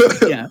sides.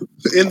 Yeah,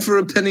 In for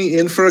a penny,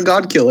 in for a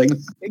god killing.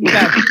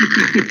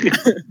 exactly.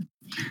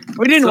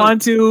 We didn't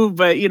want to,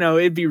 but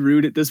it'd be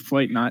rude at this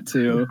point not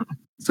to.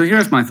 So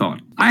here's my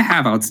thought. I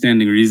have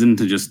outstanding reason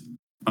to just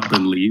up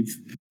and leave.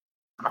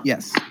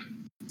 Yes.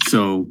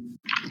 So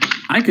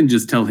I can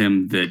just tell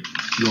him that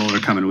you all are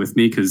coming with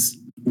me because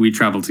we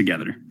travel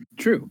together.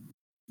 True.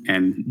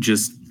 And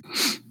just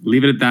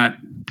leave it at that.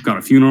 Got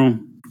a funeral.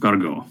 Gotta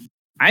go.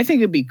 I think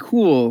it'd be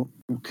cool.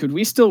 Could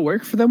we still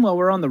work for them while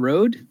we're on the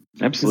road?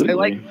 'Cause Absolutely.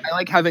 I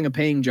like having a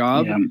paying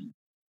job. Yeah.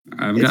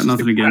 I've It's got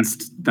nothing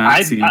against that.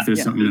 I- See if there's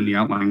yeah. something in the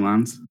outlying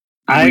lands.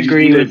 I We just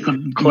agree need a with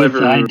the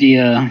clever-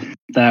 idea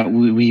that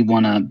we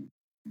want to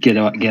get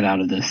out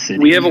of this city.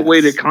 We have a way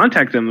to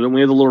contact them. Don't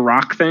we have the little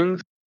rock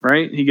things,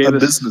 right? He gave A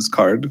us business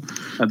card.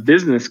 a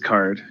business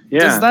card.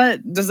 Yeah.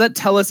 Does that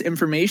tell us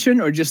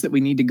information, or just that we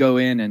need to go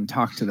in and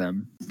talk to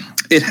them?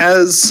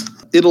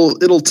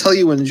 It'll tell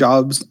you when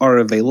jobs are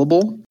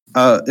available.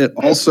 It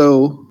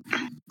also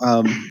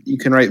you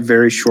can write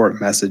very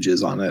short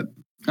messages on it.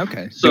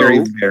 Okay. So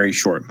very, very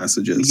short we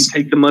messages.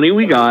 can take the money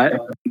we got,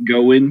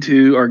 go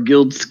into our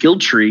guild skill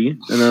tree,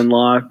 and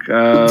unlock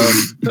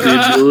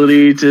the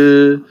ability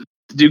to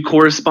do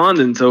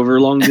correspondence over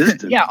long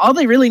distance. Yeah, all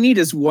they really need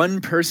is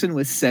one person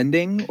with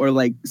sending or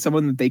like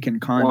someone that they can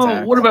contact.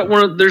 Well, what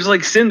about there's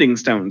like sending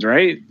stones,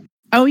 right?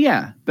 Oh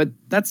yeah, but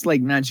that's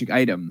like magic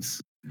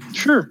items.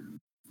 Sure.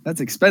 That's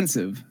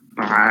expensive.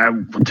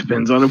 It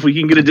depends on if we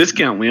can get a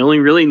discount. We only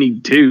really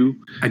need 2.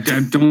 I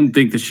don't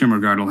think the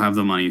Shimmerguard will have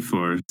the money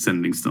for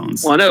sending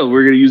stones. Well, I know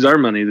we're going to use our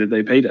money that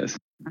they paid us.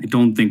 I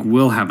don't think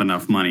we'll have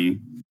enough money.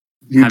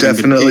 You having been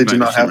definitely paid by do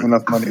the not have Shimmer.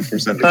 enough money for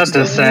sending. That's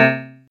the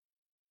same.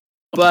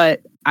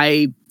 But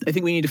I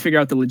think we need to figure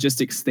out the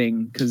logistics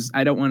thing because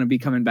I don't want to be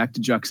coming back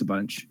to Jux a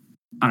bunch.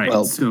 All right,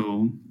 Well,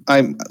 so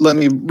Let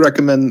me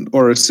recommend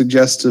or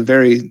suggest a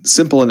very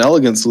simple and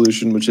elegant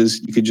solution, which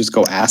is you could just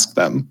go ask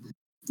them.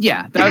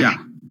 Yeah, yeah,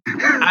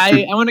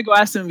 I want to go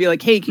ask them and be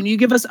like, hey, can you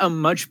give us a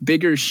much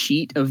bigger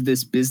sheet of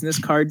this business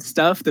card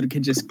stuff that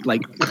can just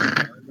like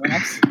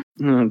paragraphs?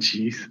 Oh,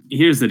 jeez.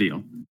 here's the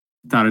deal.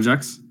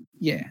 Tarajux,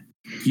 Yeah.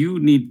 you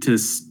need to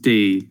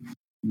stay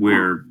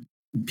where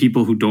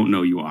people who don't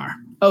know you are.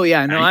 Oh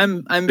yeah, no, Right.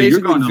 I'm you're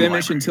basically going to the Vimish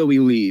library. until we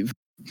leave.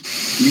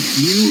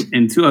 You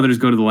and 2 others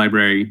go to the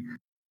library.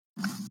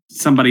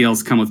 Somebody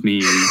else come with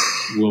me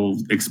and we'll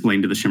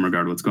explain to the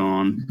Shimmerguard what's going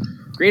on.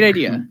 Great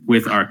idea.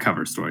 With our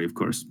cover story, of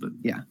course. But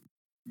Yeah.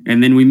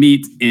 And then we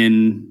meet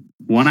in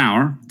 1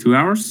 hour, 2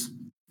 hours?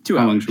 2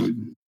 How long hours. should we?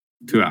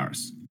 2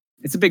 hours.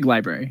 It's a big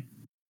library.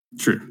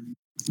 True.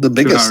 The 2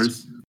 biggest.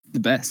 hours. The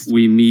best.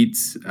 We meet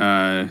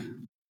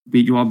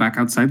you all back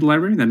outside the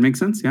library. That makes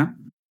sense, yeah?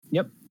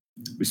 Yep.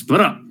 We split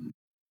up.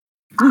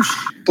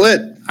 Split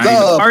I-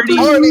 the Party.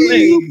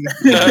 party.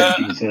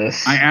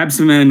 Jesus. I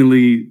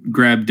absentmindly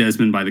grabbed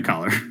Desmond by the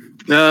collar.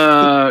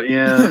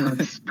 Yeah,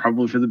 that's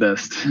probably for the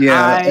best.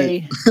 Yeah,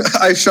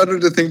 I shudder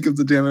to think of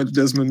the damage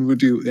Desmond would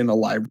do in a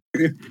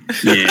library.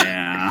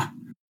 Yeah.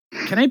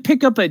 Can I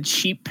pick up a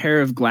cheap pair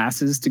of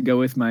glasses to go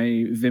with my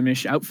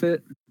Vimish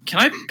outfit? Can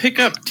I pick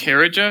up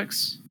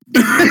Terrajux?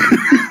 You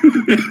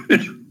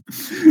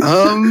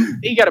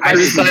gotta I buy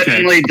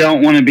decidedly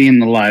don't want to be in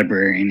the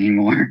library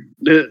anymore.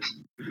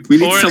 We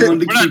need Or- someone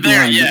to we're not keep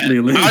there on, yet.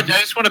 Lily. I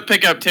just want to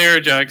pick up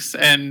Terrajux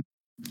and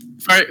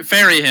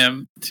ferry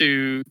him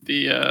to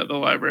the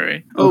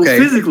library. Oh, Okay.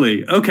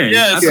 physically. Okay.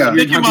 Yes, That's what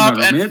pick you're him talking up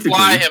about and romantically.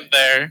 fly him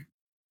there.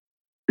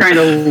 Trying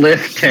to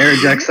lift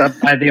Terrajux up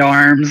by the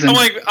arms. And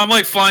I'm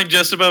like flying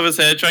just above his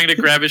head, trying to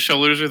grab his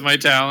shoulders with my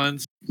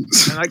talons.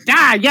 I'm like,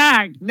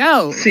 yeah,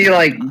 no. see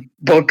like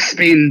books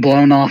being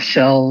blown off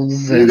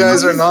shelves. You And,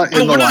 guys are not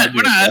in Oh, the we're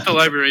library. not at the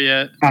library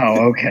yet.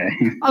 oh, okay.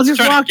 I'll just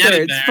Trying to walk get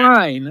there. in It's there.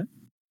 fine.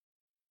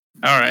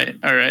 All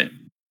right.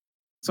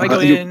 So I go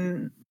You-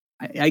 in.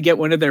 I get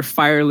one of their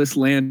fireless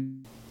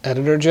land.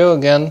 Editor Joe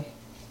again.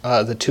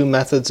 The 2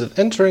 methods of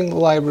entering the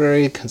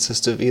library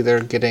consist of either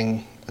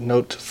getting a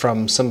note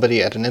from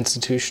somebody at an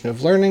institution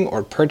of learning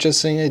or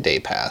purchasing a day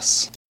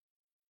pass.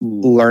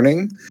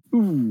 Learning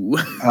Ooh.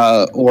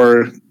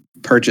 or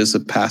purchase a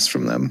pass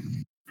from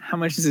them. How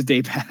much is a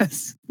day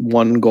pass?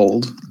 1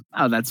 gold.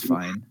 Oh, that's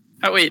fine.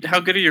 Oh, wait, how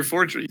good are your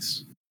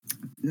forgeries?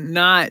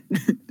 Not.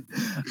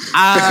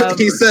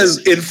 He says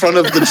in front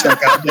of the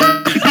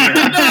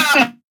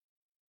checkout.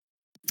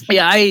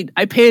 Yeah,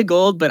 I pay a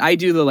gold, but I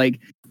do the like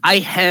I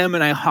hem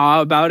and I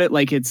haw about it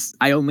like it's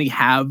I only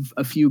have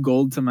a few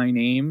gold to my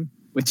name,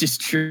 which is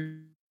true.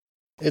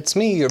 It's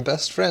me, your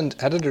best friend,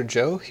 Editor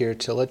Joe, here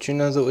to let you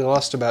know that we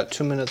lost about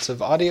 2 minutes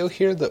of audio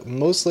here that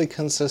mostly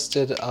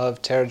consisted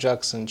of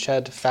Terrajux and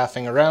Ched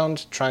faffing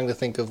around, trying to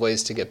think of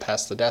ways to get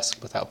past the desk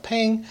without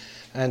paying,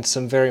 and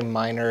some very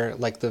minor,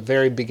 like the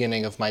very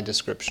beginning of my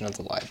description of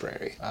the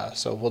library.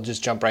 So we'll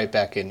just jump right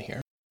back in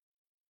here.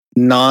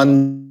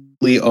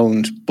 Non-legally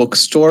owned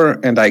bookstore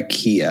and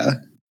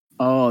IKEA.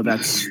 Oh,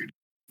 that's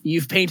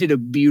you've painted a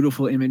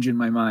beautiful image in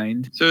my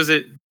mind. So is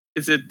it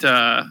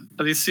are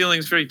these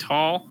ceilings very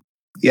tall?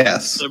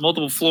 Yes. Are there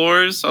multiple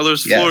floors? Are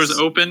those Yes. floors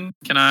open?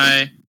 Can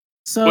I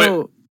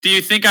So do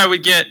you think I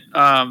would get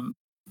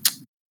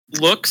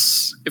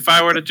looks if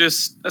I were to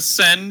just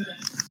ascend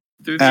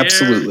through the air?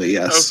 Absolutely,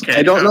 yes. Okay,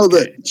 I don't know okay.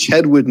 that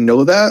Ched would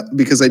know that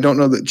because I don't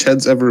know that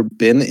Ched's ever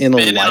been in a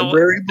Been in a-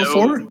 library no.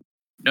 before.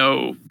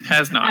 No,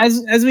 has not.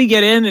 as we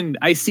get in and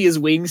I see his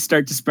wings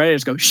start to spread, I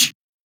just go shh.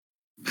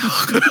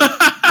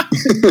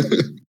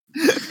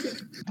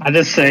 I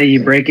just say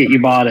you break it, you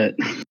bought it.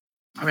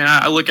 I mean,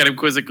 I look at him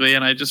quizzically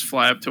and I just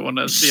fly up to one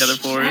of the other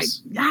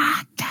floors.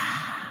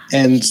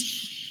 And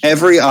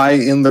every eye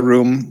in the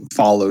room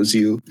follows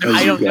you. as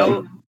I you don't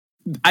go. know.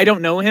 I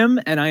don't know him,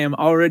 and I am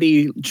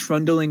already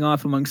trundling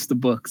off amongst the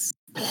books.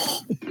 At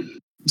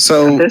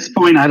So this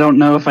point, I don't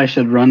know if I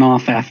should run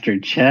off after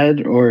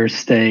Ched or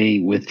stay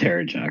with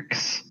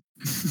Terrajux.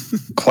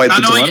 quite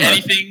Not the knowing dilemma.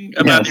 anything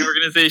about the Yes.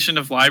 organization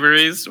of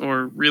libraries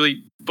or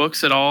really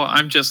books at all,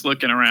 I'm just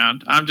looking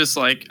around. I'm just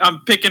like, I'm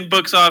picking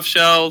books off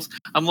shelves.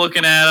 I'm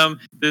looking at them.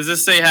 Does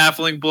this say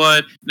Halfling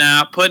Blood?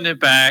 Nah, putting it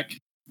back.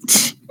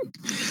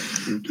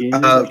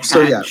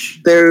 So yeah,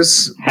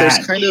 there's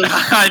kind of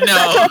I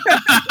know.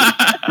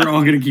 We're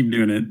all gonna keep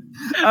doing it.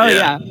 Oh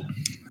yeah.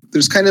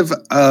 there's kind of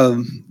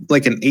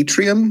like an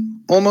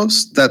atrium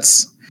almost.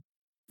 That's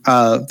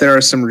there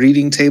are some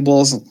reading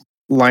tables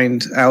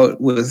lined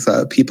out with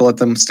people at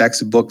them,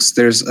 stacks of books.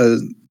 There's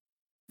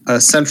a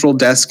central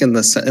desk in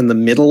the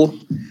middle,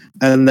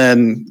 and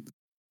then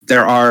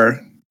there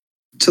are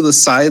to the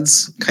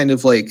sides kind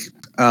of like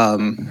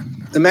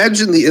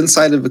imagine the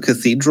inside of a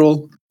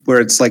cathedral where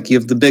it's like you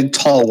have the big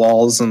tall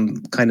walls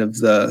and kind of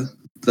the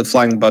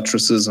flying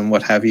buttresses and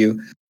what have you,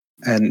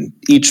 and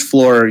each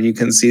floor you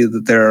can see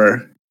that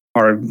there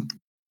are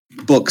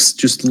books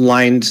just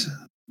lined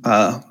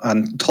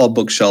on tall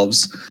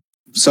bookshelves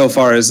so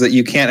far as that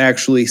you can't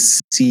actually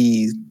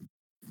see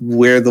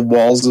where the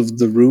walls of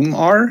the room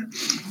are.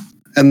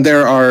 And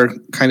there are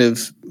kind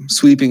of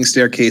sweeping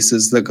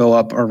staircases that go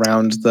up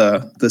around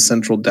the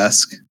central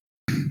desk.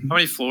 How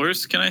many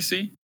floors can I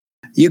see?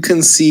 You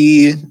can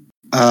see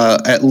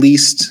at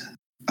least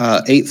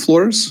 8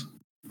 floors.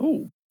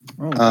 Oh.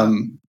 Wow.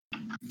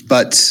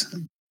 But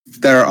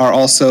there are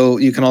also,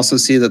 you can also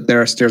see that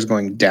there are stairs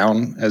going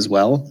down as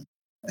well.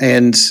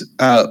 And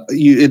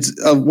it's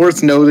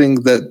worth noting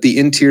that the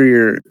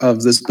interior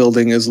of this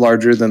building is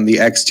larger than the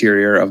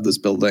exterior of this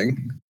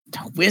building.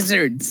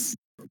 Wizards.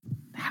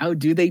 How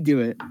do they do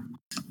it?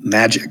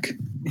 Magic.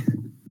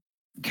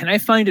 Can I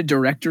find a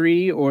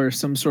directory or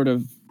some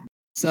centralized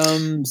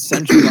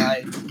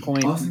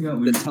point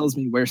that tells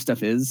me where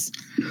stuff is?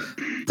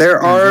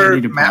 There I are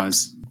need to maps.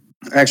 pause.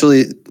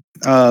 Actually,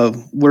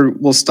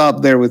 we'll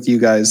stop there with you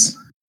guys.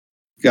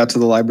 Got to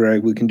the library.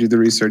 We can do the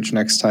research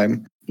next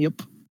time.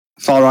 Yep.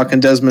 Falrock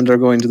and Desmond are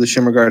going to the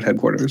Shimmerguard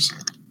headquarters.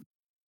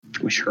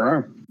 We sure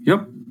are.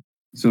 Yep.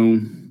 So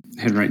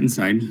head right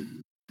inside.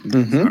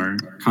 Mm-hmm. Our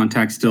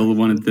contact still the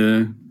one at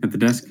the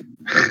desk.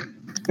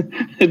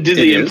 Did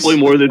they employ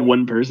more than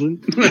one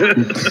person?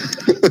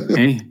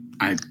 Hey,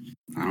 I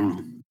don't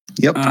know.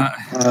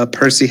 Yep.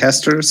 Percy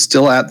Hester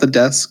still at the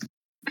desk.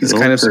 He's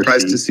kind of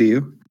surprised to see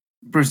you.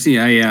 Percy,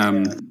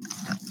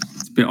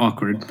 it's a bit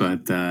awkward,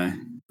 but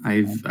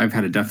I've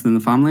had a death in the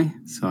family,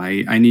 so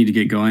I need to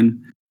get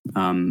going.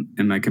 And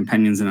my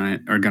companions and I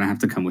are gonna have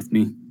to come with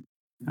me.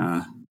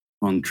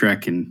 Long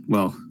trek and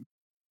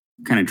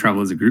kind of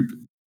travel as a group.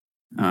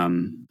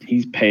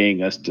 He's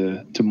paying us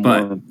to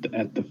mourn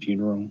at the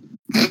funeral.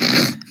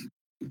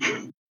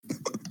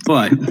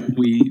 But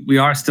we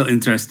are still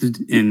interested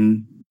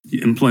in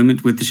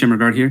employment with the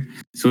Shimmerguard here.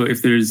 So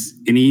if there's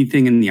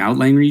anything in the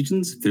outlying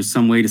regions, if there's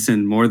some way to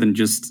send more than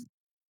just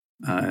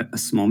a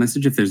small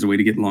message, if there's a way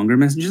to get longer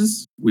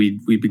messages,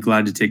 we'd be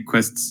glad to take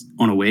quests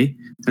on a way,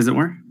 as it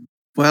were.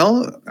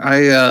 Well,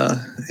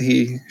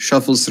 he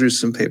shuffles through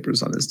some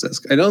papers on his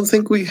desk. I don't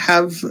think we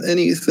have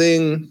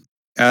anything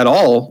at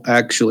all,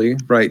 actually,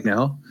 right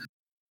now.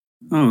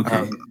 Oh,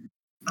 okay.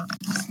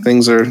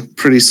 Things are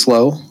pretty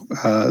slow.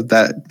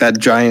 That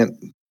giant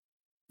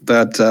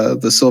that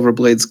the Silver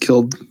Blades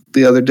killed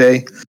the other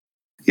day.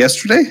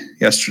 Yesterday.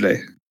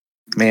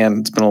 Man,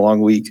 it's been a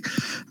long week.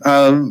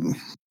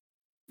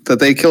 That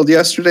they killed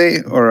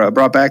yesterday or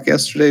brought back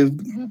yesterday,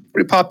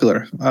 pretty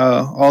popular.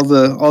 All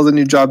the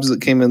new jobs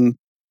that came in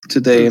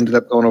today ended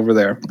up going over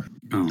there.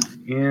 Oh,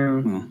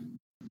 Yeah. well.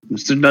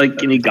 Is there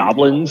like any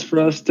goblins for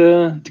us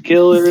to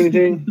kill or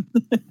anything?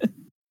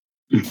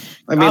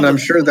 I mean, I'm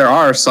sure there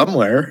are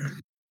somewhere.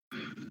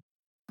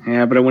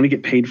 Yeah, but I want to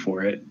get paid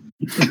for it.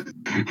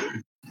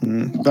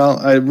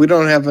 Well, we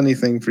don't have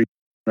anything for you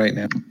right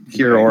now,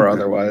 here or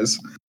otherwise.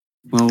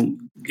 Well,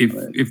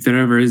 if there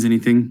ever is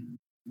anything,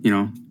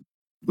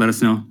 let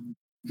us know.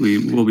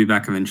 We'll be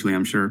back eventually,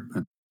 I'm sure.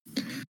 But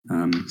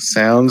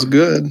Sounds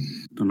good.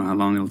 don't know how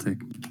long it'll take.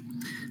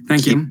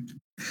 Thank you.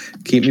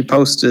 Keep me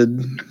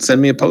posted. Send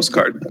me a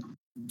postcard.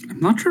 I'm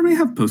not sure we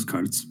have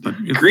postcards, but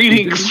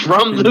Greetings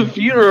from the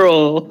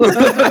funeral.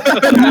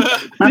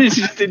 It's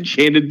just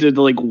enchanted to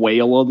like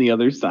wail on the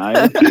other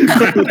side.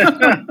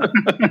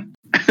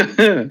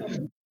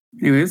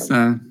 Anyways,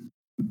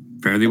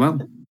 fairly well.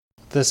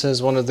 This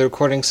is one of the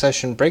recording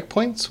session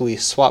breakpoints. We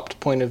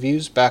swapped point of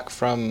views back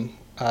from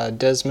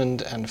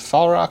Desmond and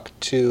Falrock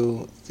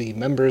to the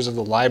members of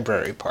the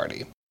library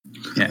party.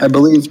 Yeah. I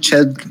believe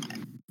Ched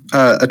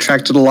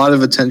attracted a lot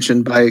of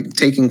attention by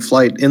taking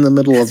flight in the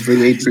middle of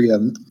the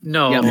atrium.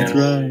 No. Yeah, that's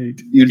right.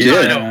 You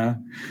did. Yeah.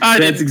 I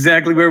That's didn't.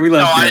 exactly where we No,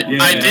 left it.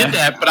 I did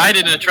that, but I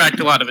didn't attract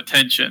a lot of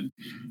attention.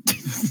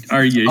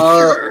 Are you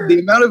sure? The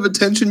amount of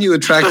attention you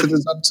attracted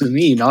is up to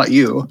me, not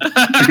you.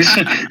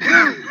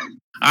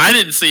 I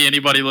didn't see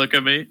anybody look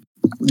at me.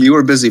 You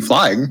were busy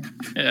flying.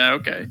 Yeah,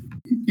 okay.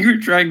 You were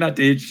trying not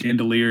to hit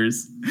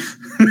chandeliers.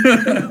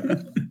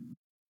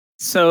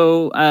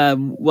 So,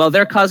 while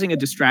they're causing a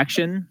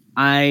distraction,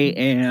 I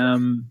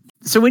am.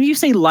 So, when you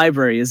say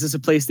library, is this a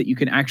place that you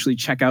can actually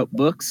check out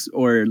books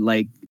or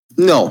like?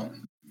 No.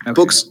 Okay.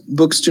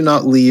 Books do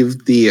not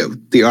leave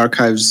the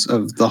archives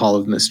of the Hall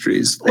of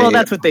Mysteries. Well,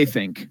 that's what they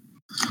think.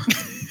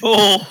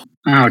 Oh,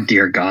 Oh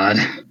dear God!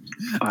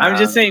 I'm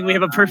just saying we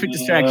have a perfect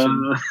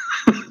distraction.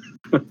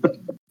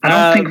 I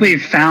don't think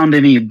we've found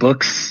any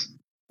books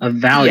of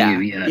value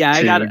yet. Yeah,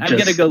 to I'm gonna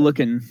just- go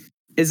looking.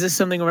 Is this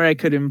something where I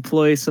could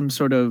employ some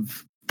sort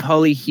of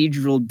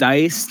polyhedral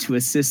dice to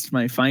assist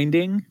my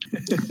finding?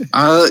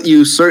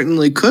 You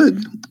certainly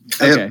could.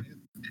 Okay.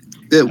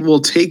 It will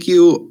take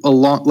you a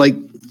lot, like,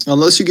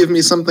 unless you give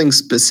me something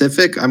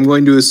specific, I'm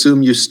going to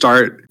assume you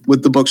start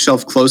with the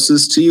bookshelf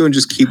closest to you and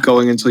just keep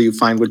going until you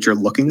find what you're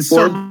looking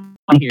for. So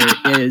here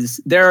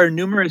is there are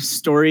numerous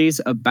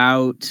stories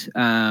about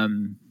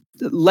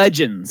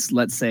legends,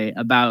 let's say,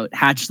 about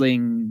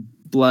hatchling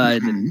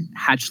blood and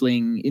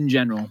hatchling in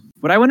general.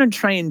 What I want to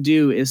try and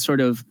do is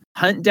sort of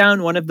hunt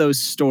down one of those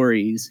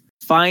stories,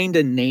 find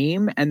a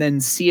name, and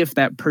then see if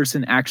that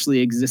person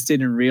actually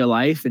existed in real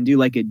life and do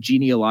like a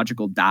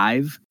genealogical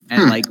dive.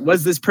 And like,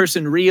 was this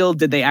person real?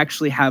 Did they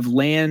actually have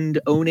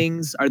land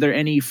ownings? Are there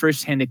any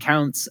firsthand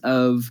accounts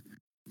of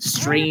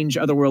strange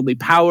otherworldly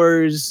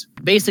powers?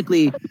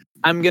 Basically,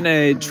 I'm going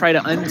to try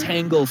to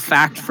untangle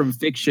fact from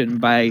fiction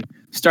by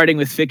starting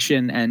with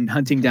fiction and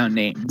hunting down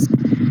names.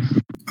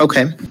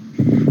 Okay.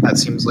 That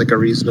seems like a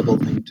reasonable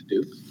thing to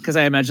do. Because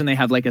I imagine they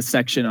have like a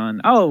section on,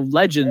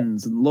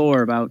 legends and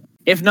lore about,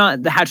 if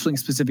not the hatchling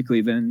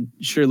specifically, then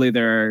surely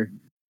there are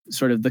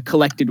sort of the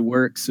collected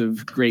works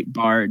of great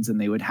bards and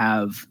they would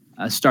have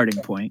a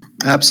starting point.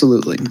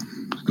 Absolutely.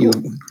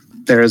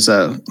 There's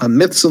a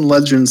myths and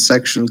legends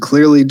section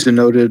clearly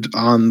denoted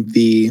on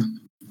the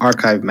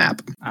archive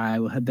map. I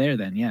will head there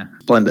then, yeah.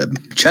 Splendid.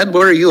 Ched,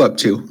 what are you up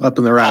to up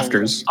in the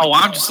rafters? Oh,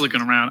 I'm just looking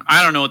around.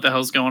 I don't know what the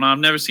hell's going on. I've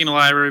never seen a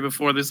library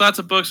before. There's lots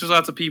of books. There's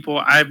lots of people.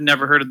 I've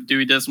never heard of the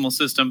Dewey Decimal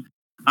System.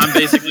 I'm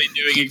basically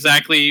doing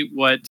exactly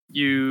what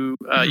you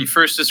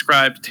first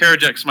described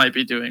Terrajux might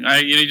be doing.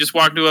 You just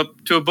walk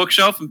to a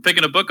bookshelf and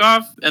picking a book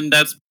off, and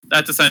that's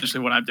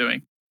essentially what I'm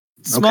doing.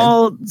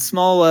 Small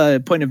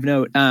point of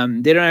note.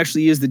 They don't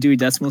actually use the Dewey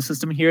Decimal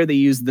System here. They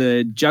use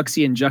the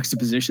Juxian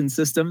juxtaposition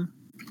system.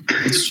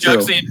 It's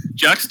true.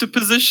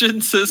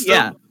 Juxtaposition system?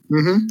 Yeah.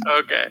 Mm-hmm.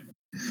 Okay.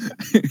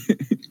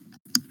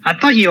 I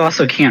thought you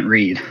also can't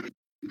read,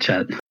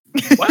 Chet.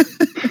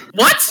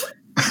 What?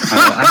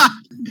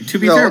 To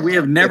be fair, we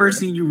have never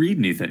seen you read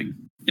anything.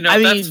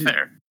 That's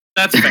fair.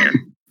 That's fair.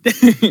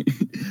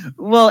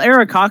 Well,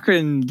 Eric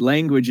Cochran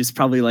language is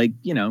probably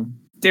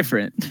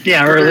different.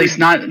 Yeah, or at least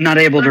not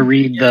able to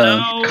read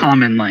the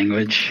common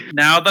language.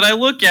 Now that I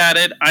look at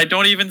it, I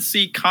don't even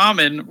see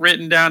common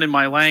written down in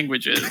my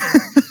languages.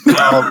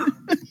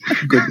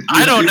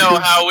 I don't know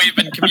how we've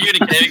been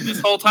communicating this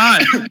whole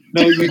time.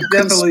 No, you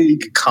definitely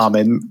speak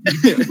common.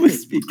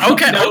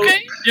 Okay.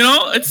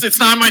 It's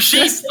not my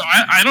sheet, so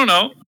I don't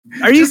know.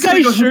 Are you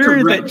guys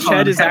sure that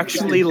Ched is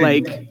actually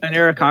like an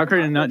Eric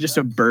Cochran and not just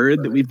a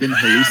bird that we've been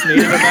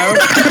hallucinating about?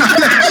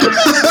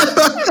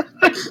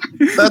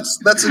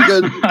 That's a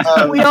good.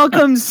 We all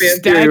come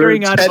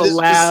staggering out of a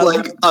lab. Just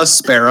like a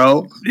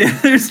sparrow. Yeah,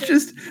 there's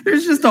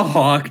just a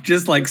hawk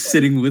just like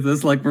sitting with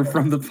us like we're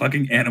from the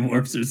fucking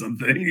Animorphs or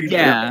something.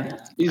 Yeah.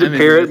 He's a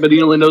parrot, but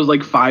he only knows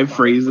like 5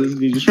 phrases.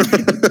 And he just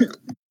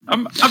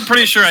I'm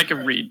pretty sure I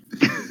can read.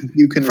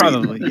 You can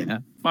probably, read. yeah.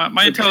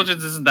 My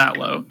intelligence isn't that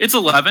low. It's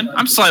 11.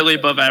 I'm slightly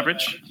above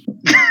average.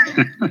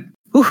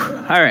 Whew,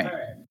 all right.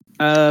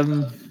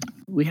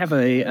 We have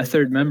a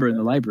third member in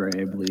the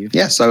library, I believe.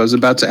 Yes, I was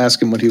about to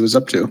ask him what he was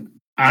up to.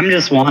 I'm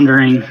just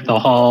wandering the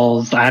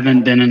halls. I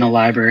haven't been in a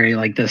library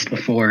like this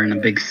before in a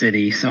big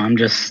city, so I'm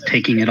just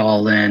taking it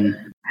all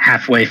in.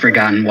 Halfway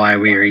forgotten why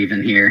we are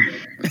even here.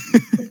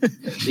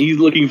 He's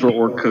looking for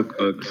orc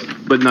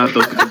cookbooks, but not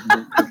those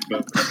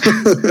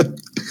cookbooks.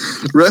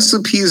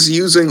 Recipes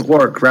using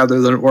orc rather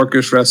than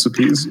orcish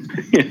recipes.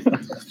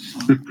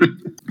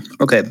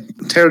 Okay,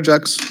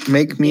 Terrajux,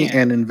 make me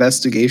an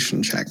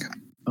investigation check.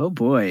 Oh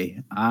boy,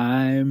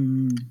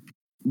 I'm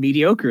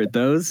mediocre at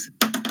those.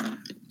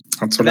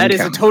 That's what That I'm is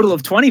a counting. total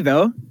of 20,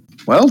 though.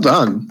 Well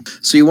done.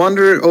 So you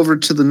wander over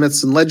to the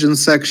myths and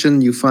legends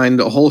section. You find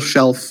a whole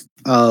shelf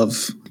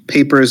of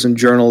papers and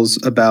journals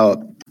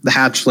about the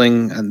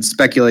hatchling and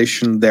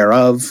speculation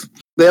thereof.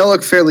 They all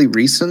look fairly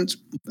recent.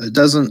 It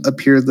doesn't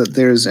appear that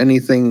there's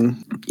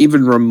anything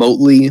even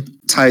remotely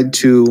tied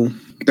to.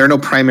 There are no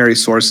primary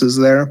sources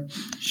there.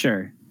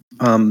 Sure.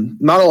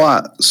 Not a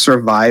lot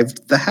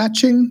survived the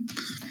hatching.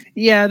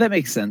 Yeah, that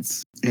makes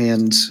sense.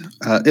 And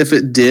if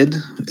it did,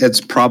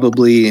 it's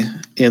probably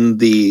in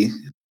the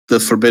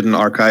forbidden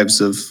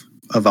archives of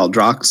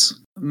Aldrox.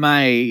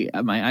 My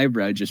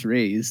eyebrow just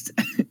raised.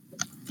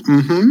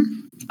 Mm-hmm.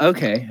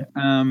 Okay.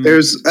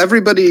 There's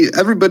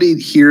everybody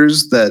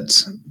hears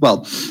that.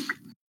 Well,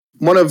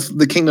 one of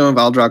the Kingdom of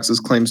Aldrox's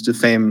claims to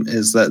fame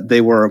is that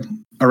they were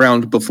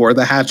around before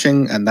the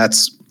hatching, and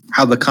that's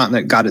how the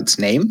continent got its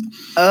name.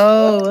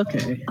 Oh,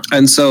 okay.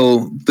 And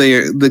so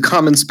the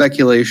common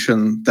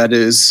speculation that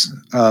is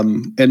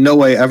in no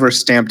way ever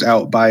stamped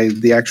out by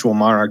the actual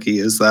monarchy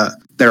is that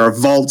there are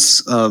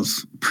vaults of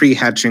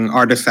pre-hatching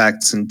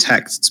artifacts and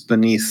texts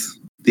beneath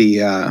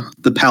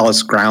the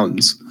palace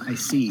grounds. I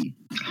see.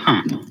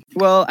 Huh.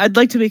 Well, I'd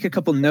like to make a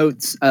couple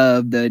notes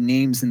of the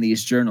names in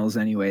these journals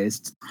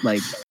anyways.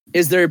 Like,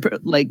 is there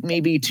like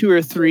maybe 2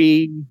 or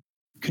 3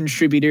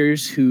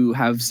 contributors who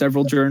have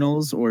several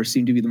journals or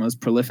seem to be the most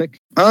prolific?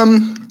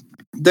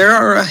 There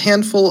are a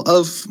handful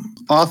of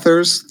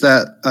authors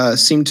that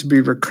seem to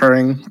be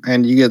recurring,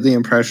 and you get the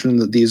impression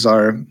that these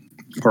are,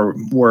 or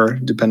were,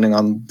 depending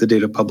on the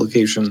date of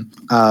publication,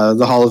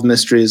 the Hall of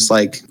Mysteries,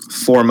 like,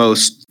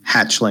 foremost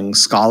hatchling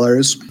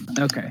scholars.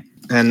 Okay.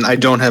 And I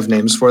don't have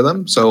names for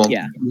them, so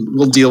Yeah.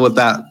 we'll deal with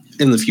that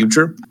in the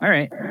future. All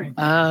right.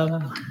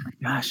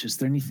 Gosh, is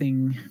there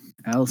anything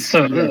else?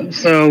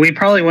 So we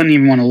probably wouldn't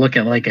even want to look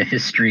at like a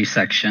history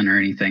section or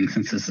anything,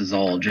 since this is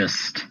all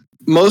just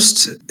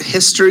Most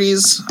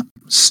histories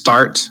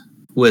start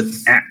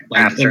with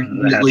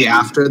immediately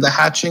after the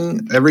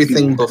hatching.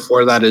 Everything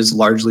before that is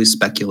largely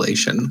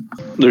speculation.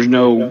 There's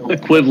no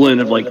equivalent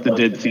of like the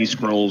Dead Sea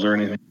Scrolls or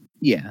anything.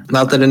 Yeah.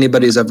 Not that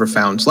anybody's ever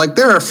found. Like,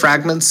 there are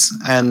fragments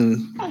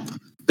and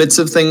bits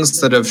of things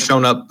that have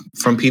shown up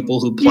from people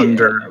who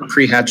plunder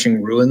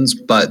pre-hatching ruins,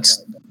 but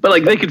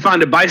like they could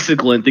find a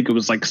bicycle and think it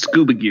was like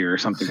scuba gear or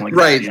something like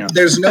right, that. Yeah.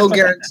 there's no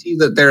guarantee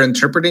that they're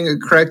interpreting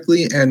it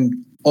correctly, and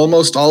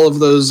almost all of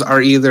those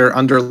are either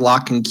under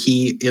lock and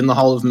key in the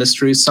Hall of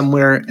Mysteries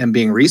somewhere and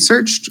being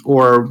researched,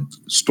 or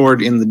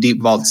stored in the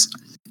deep vaults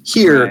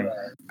here,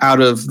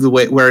 out of the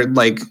way where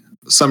like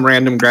some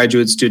random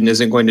graduate student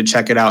isn't going to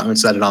check it out and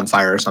set it on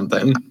fire or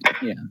something.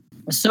 Yeah.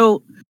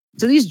 So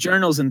these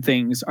journals and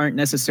things aren't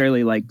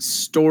necessarily like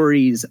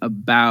stories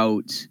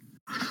about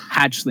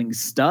hatchling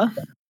stuff.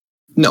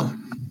 No.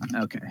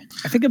 Okay.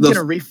 I think I'm going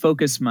to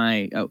refocus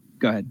my... Oh,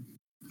 go ahead.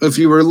 If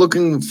you were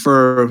looking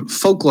for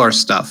folklore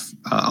stuff,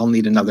 I'll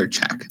need another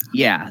check.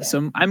 Yeah,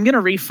 so I'm going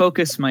to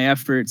refocus my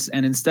efforts,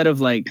 and instead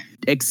of like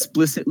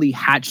explicitly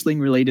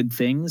hatchling related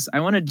things, I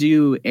want to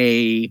do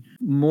a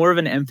more of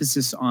an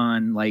emphasis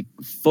on like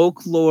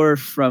folklore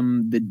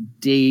from the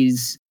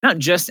days, not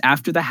just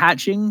after the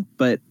hatching,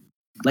 but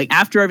like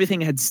after everything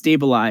had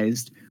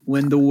stabilized,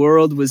 when the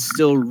world was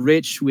still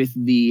rich with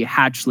the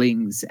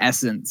hatchling's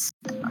essence.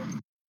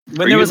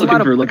 When there was looking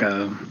for like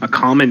a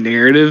common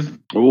narrative?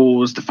 Oh,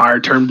 was the fire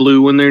turn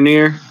blue when they're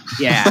near?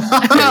 Yeah.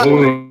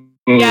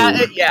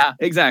 Yeah,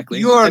 exactly.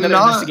 You are Another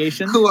not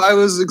investigation. who I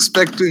was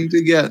expecting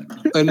to get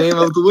a Name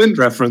of the Wind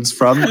reference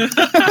from.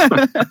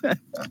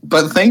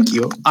 But thank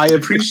you. I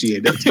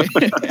appreciate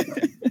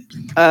it.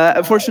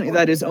 Unfortunately,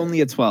 that is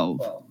only a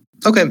 12.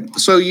 Okay,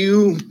 so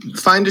you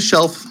find a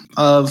shelf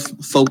of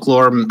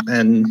folklore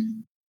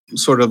and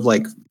sort of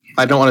like,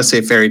 I don't want to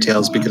say fairy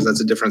tales because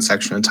that's a different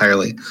section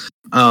entirely.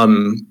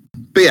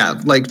 But yeah,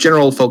 like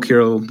general folk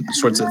hero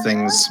sorts of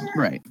things.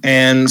 Right.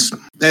 And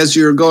as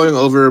you're going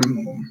over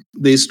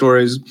these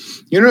stories,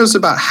 you notice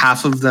about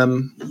half of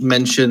them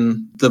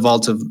mention the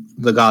Vault of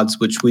the Gods,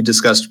 which we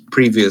discussed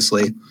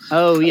previously.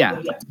 Oh,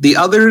 yeah. The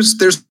others,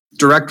 there's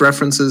direct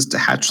references to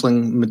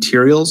hatchling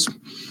materials,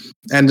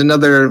 and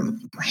another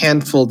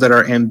handful that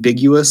are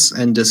ambiguous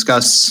and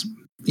discuss,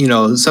 you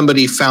know,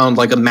 somebody found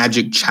like a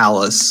magic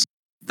chalice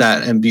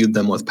that imbued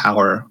them with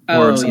power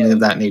or something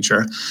of that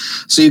nature.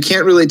 So you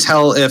can't really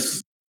tell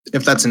if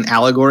that's an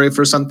allegory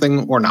for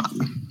something or not.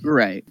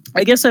 Right.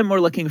 I guess I'm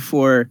more looking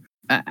for...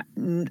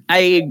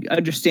 I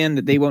understand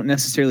that they won't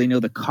necessarily know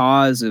the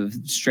cause of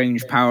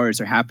strange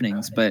powers or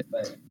happenings, but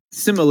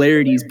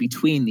similarities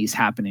between these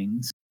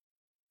happenings.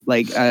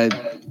 Like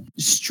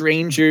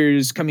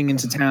strangers coming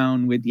into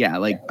town with,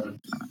 like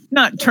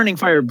not turning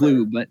fire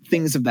blue, but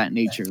things of that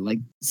nature, like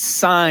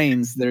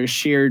signs that are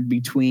shared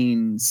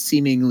between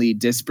seemingly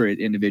disparate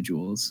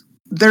individuals.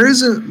 There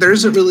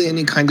isn't really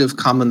any kind of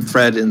common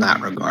thread in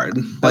that regard.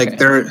 Like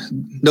there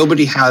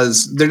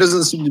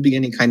doesn't seem to be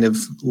any kind of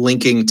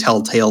linking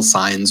telltale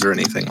signs or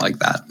anything like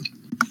that.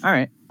 All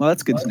right. Well,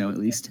 that's good to know at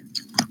least.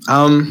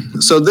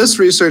 So this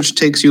research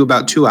takes you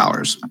about 2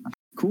 hours.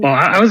 Cool. Well,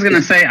 I was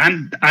gonna say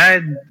I'm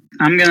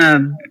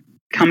gonna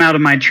come out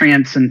of my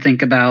trance and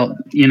think about,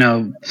 you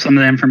know, some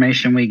of the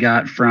information we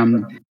got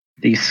from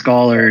these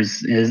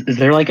scholars. Is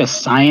there like a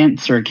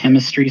science or a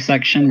chemistry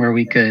section where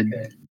we could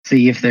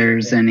see if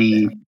there's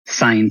any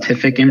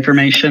scientific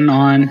information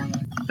on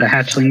the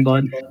hatchling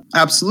blood?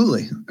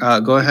 Absolutely.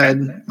 Go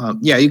ahead.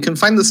 You can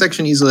find the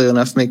section easily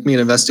enough. Make me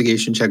an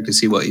investigation check to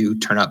see what you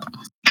turn up.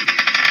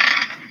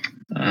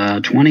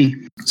 20.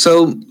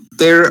 So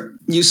there,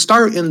 you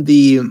start in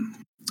the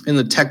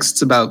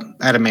texts about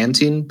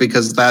adamantine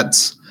because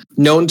that's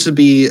known to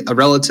be a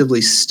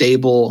relatively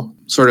stable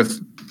sort of,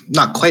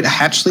 not quite a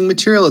hatchling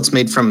material. It's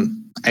made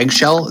from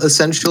eggshell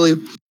essentially.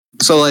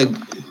 So like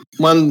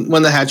when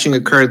the hatching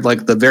occurred,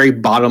 like the very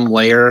bottom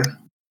layer,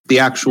 the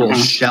actual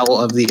shell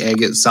of the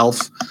egg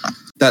itself,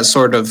 that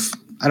sort of,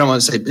 I don't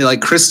want to say, it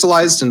like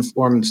crystallized and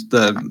formed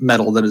the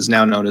metal that is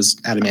now known as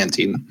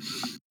adamantine.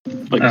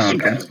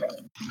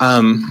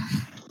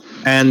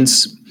 And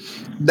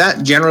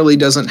that generally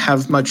doesn't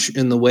have much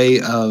in the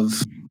way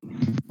of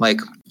like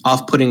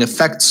off-putting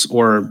effects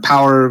or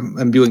power,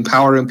 imbuing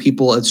power in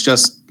people. It's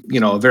just, you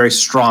know, a very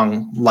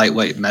strong,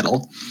 lightweight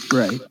metal.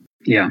 Right.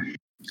 Yeah.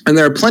 And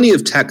there are plenty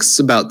of texts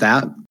about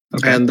that.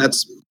 Okay. And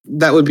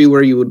that would be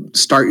where you would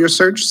start your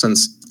search,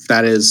 since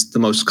that is the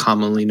most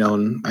commonly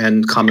known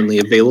and commonly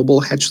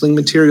available hatchling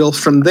material.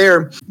 From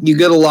there, you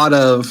get a lot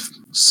of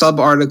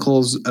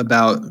sub-articles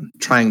about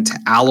trying to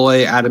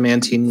alloy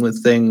adamantine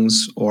with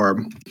things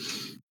or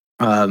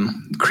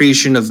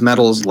creation of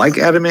metals like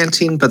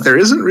adamantine, but there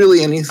isn't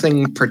really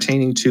anything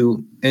pertaining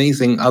to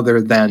anything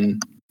other than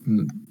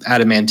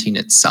adamantine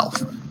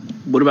itself.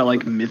 What about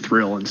like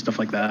mithril and stuff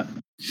like that?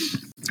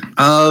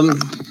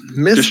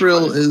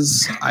 Mithril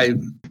is...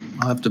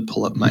 I'll have to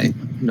pull up my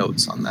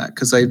notes on that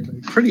because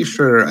I'm pretty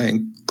sure I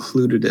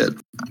included it.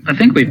 I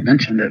think we've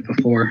mentioned it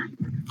before.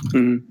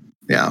 Mm-hmm.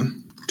 Yeah.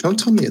 Don't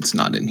tell me it's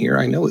not in here.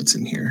 I know it's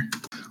in here.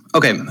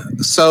 Okay,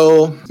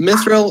 so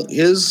mithril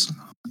is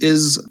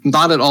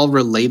not at all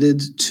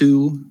related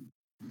to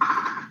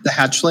the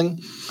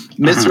hatchling.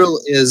 Mithril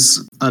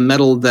is a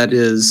metal that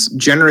is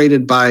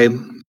generated by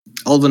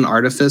elven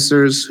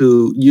artificers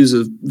who use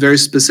a very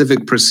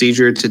specific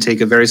procedure to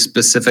take a very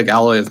specific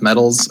alloy of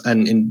metals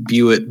and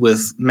imbue it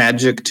with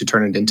magic to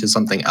turn it into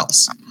something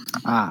else.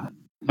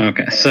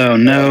 Okay, so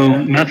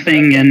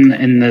nothing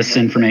in this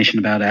information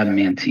about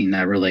adamantine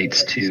that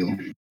relates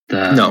to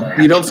the... No,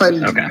 you don't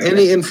find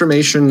any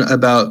information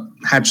about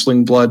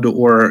hatchling blood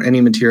or any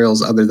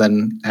materials other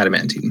than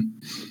adamantine.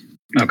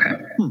 Okay.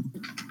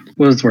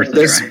 Well, it's worth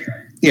a try.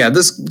 Yeah,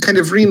 this kind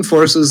of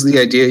reinforces the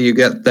idea you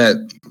get that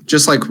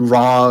just like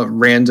raw,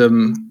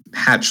 random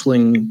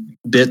hatchling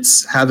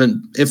bits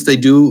if they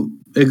do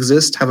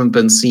exist, haven't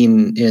been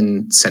seen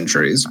in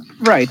centuries.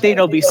 Right, they'd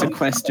all be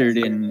sequestered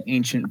in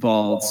ancient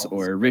vaults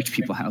or rich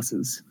people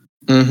houses.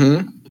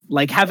 Mm-hmm.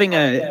 Like having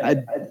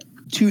a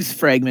tooth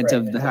fragment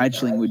of the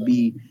hatchling would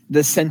be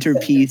the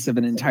centerpiece of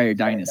an entire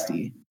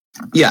dynasty.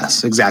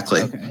 Yes,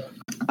 exactly. Okay.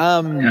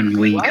 And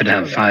we could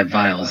have 5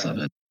 vials of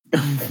it.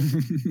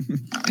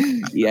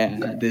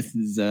 Yeah, this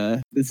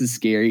is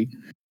scary.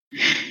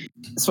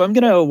 So I'm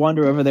gonna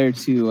wander over there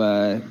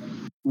to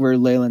where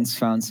Leyland's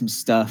found some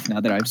stuff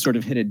now that I've sort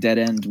of hit a dead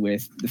end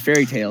with the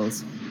fairy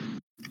tales.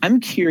 I'm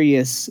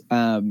curious,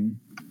 so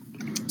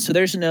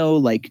there's no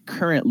like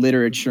current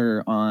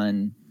literature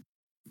on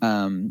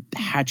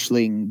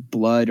hatchling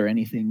blood or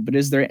anything, but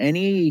is there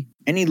any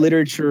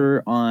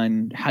literature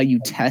on how you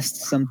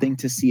test something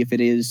to see if it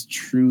is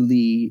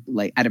truly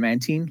like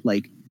adamantine?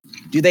 Like,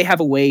 do they have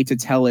a way to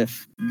tell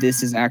if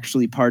this is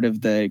actually part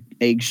of the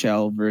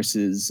eggshell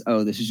versus,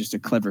 oh, this is just a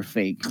clever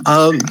fake?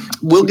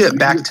 We'll get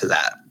back to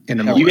that in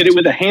a moment. You hit it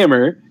with a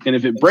hammer, and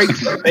if it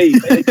breaks,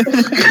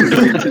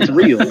 it's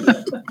real.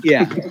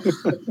 Yeah.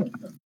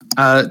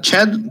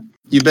 Chad,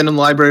 you've been in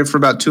the library for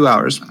about 2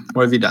 hours.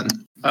 What have you done?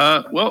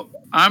 Well,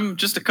 I'm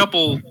just a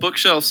couple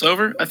bookshelves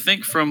over, I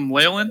think, from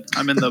Leyland.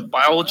 I'm in the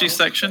biology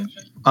section.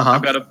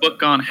 I've got a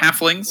book on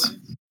halflings.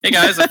 Hey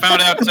guys, I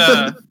found out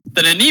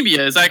that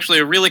anemia is actually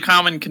a really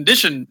common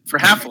condition for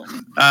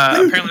halfling.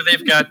 Apparently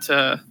they've got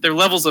their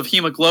levels of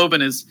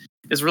hemoglobin is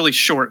really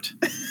short.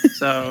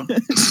 So,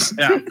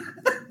 yeah.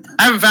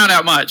 I haven't found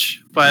out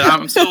much, but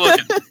I'm still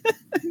looking.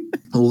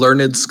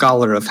 Learned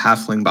scholar of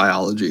halfling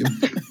biology.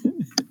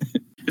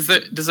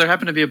 Does there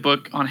happen to be a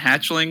book on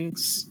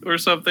hatchlings or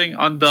something?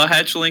 On the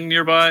hatchling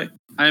nearby?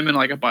 I am in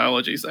like a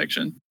biology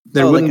section.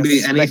 There wouldn't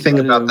be anything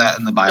about that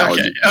in the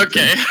biology.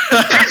 Okay.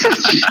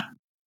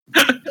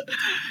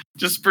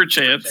 Just per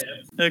chance.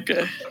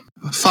 Okay.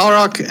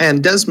 Falrock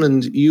and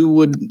Desmond, you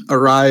would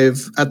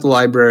arrive at the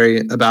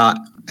library about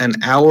an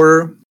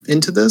hour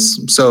into this.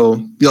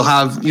 So you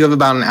have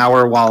about an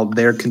hour while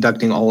they're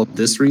conducting all of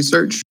this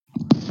research.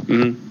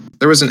 Mm-hmm.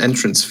 There was an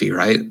entrance fee,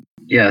 right?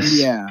 Yes.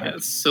 Yeah.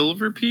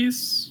 Silver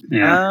piece?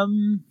 Yeah.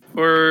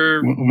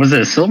 Or was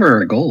it a silver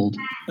or a gold?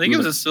 I think it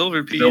was a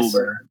silver piece.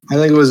 Silver. I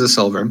think it was a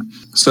silver.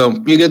 So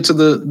you get to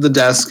the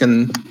desk,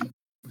 and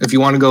if you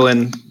want to go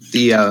in,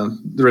 the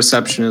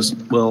receptionist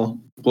will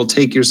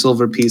take your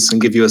silver piece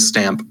and give you a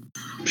stamp.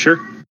 Sure.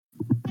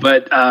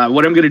 But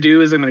what I'm going to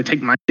do is I'm going to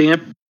take my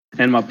stamp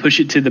and I'll push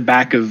it to the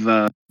back of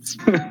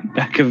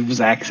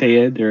Zach's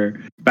hand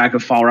or back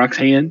of Falrock's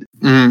hand.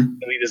 Mm-hmm.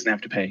 So he doesn't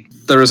have to pay.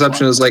 The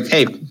receptionist is like,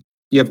 hey,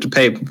 you have to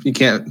pay. You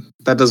can't.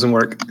 That doesn't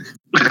work.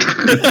 I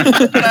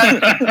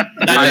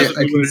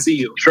can see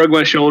you. Shrug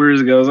my shoulders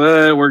and goes,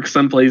 it works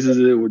some places.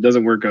 It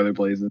doesn't work other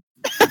places.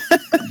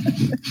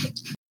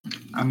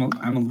 I'm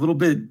a little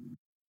bit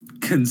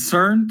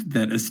concerned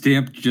that a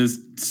stamp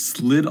just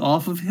slid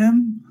off of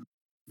him.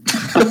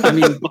 I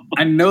mean,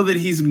 I know that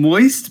he's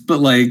moist, but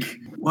like,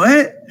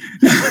 what?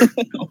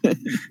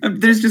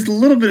 There's just a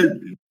little bit of,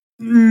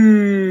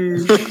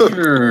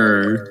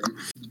 sure.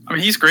 I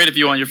mean, he's great if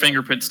you want your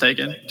fingerprints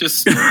taken.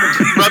 Just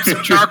rub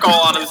some charcoal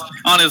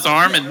on his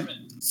arm and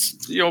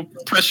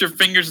press your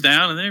fingers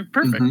down, and they're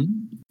perfect.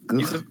 Mm-hmm.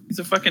 He's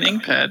a fucking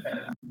ink pad.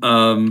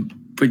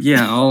 But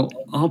yeah,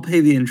 I'll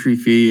pay the entry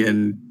fee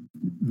and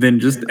then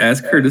just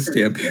ask her to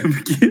stamp him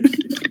again.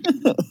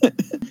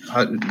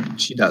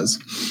 She does.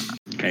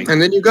 Okay.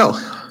 And then you go.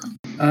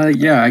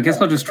 Yeah, I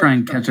guess I'll just try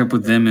and catch up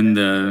with them in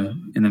the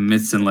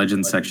myths and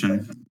legends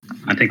section.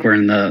 I think we're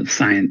in the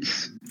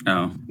science.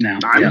 Oh, now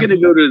I'm going to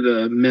go to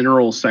the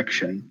mineral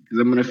section because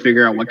I'm going to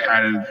figure out what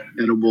kind of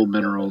edible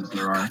minerals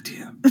there are.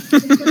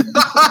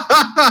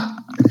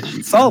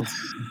 Salt.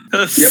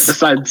 Yep,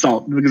 besides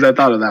salt, because I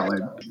thought of that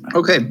one.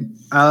 Okay,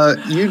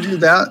 you do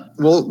that.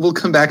 We'll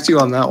come back to you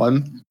on that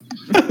one.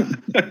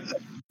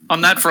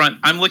 On that front,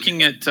 I'm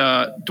looking at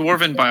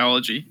dwarven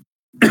biology.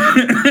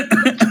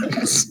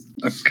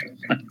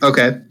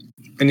 Okay.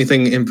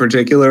 Anything in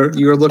particular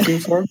you're looking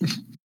for?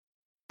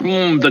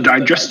 The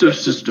digestive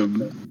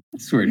system.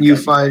 Swear to You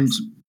God. find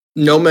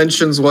no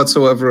mentions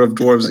whatsoever of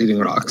dwarves eating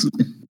rocks.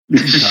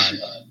 God.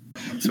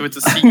 So it's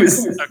a secret.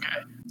 Okay.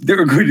 There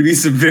were going to be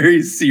some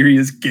very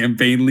serious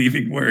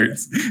campaign-leaving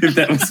words if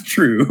that was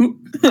true.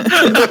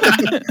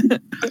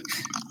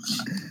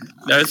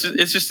 No,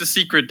 it's just a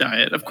secret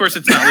diet. Of course,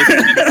 it's not listed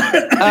in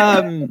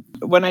the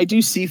book. When I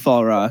do see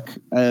Fall Rock,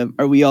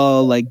 are we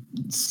all like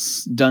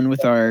done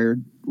with our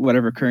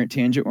whatever current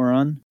tangent we're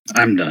on?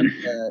 I'm done.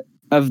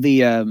 Of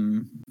the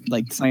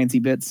like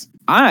sciencey bits,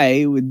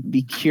 I would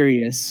be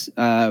curious,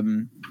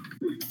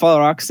 Fall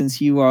Rock,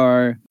 since you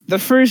are the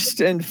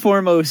first and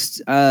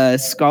foremost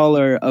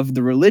scholar of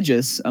the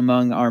religious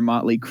among our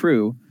motley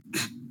crew,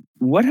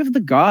 what have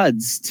the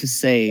gods to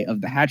say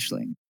of the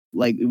hatchling?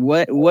 Like,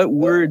 what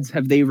words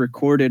have they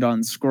recorded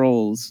on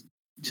scrolls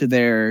to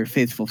their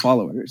faithful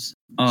followers?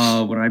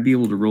 Would I be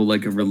able to roll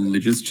like a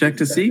religious check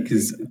to see?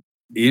 Because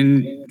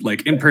in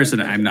person,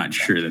 I'm not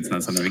sure. That's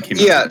not something that came.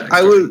 Yeah,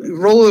 I would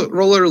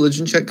roll a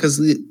religion check because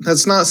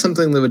that's not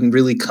something that would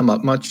really come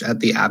up much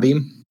at the Abbey.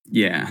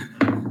 Yeah.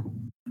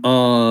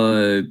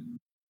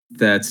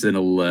 That's an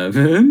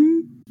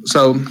 11.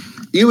 So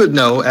you would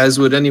know, as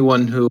would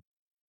anyone who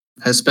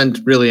has spent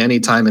really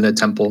any time in a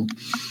temple.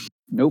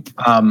 Nope.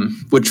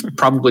 Which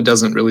probably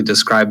doesn't really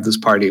describe this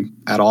party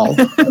at all.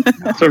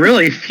 So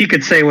really, he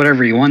could say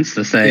whatever he wants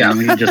to say, Yeah. and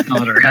we can just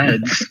nod our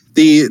heads.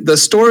 The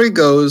story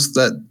goes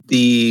that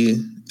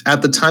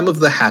at the time of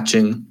the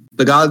hatching,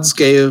 the gods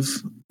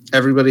gave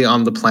everybody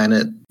on the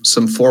planet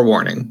some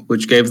forewarning,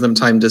 which gave them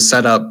time to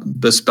set up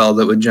the spell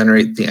that would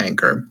generate the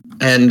anchor.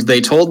 And they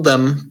told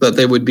them that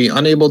they would be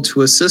unable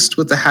to assist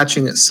with the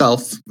hatching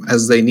itself,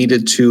 as they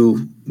needed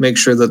to make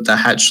sure that the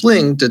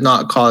hatchling did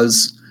not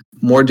cause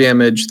more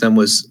damage than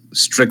was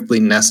strictly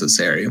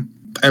necessary.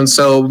 And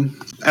so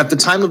at the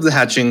time of the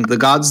hatching, the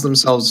gods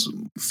themselves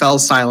fell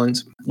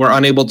silent, were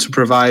unable to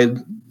provide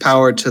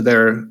power to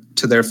their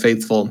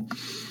faithful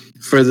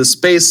for the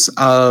space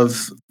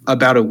of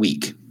about a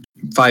week,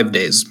 5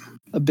 days.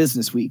 A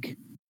business week.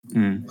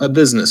 A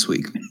business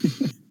week.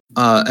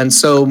 And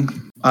so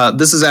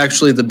this is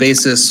actually the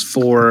basis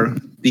for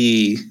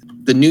the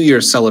New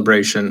Year's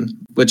celebration,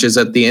 which is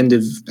at the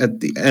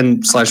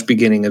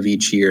end/beginning of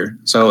each year.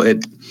 So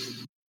it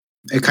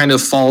kind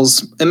of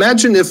falls.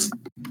 Imagine if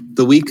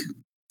the week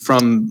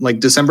from like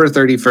December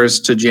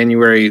 31st to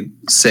January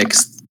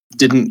 6th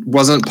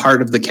wasn't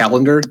part of the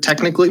calendar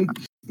technically,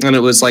 and it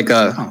was like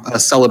a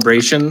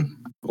celebration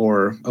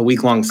or a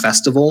week-long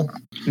festival.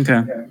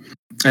 Okay.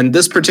 And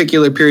this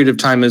particular period of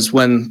time is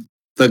when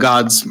the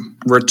gods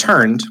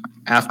returned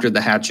after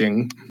the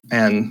hatching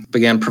and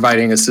began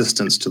providing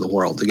assistance to the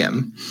world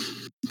again.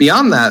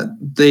 Beyond that,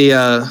 they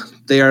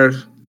are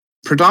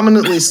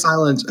predominantly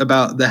silent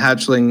about the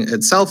hatchling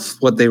itself,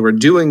 what they were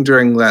doing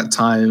during that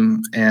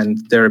time, and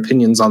their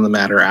opinions on the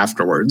matter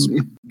afterwards.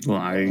 Well,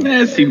 I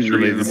That seems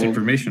relay this reasonable.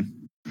 information.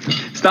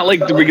 It's not like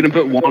we're going to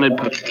put wanted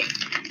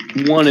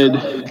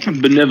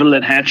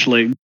benevolent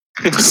hatchling.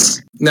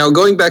 Now,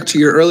 going back to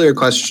your earlier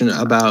question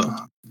about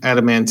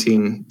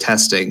adamantine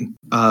testing,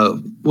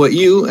 what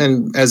you,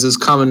 and as is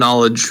common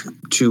knowledge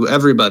to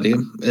everybody,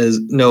 is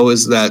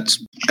that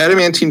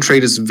adamantine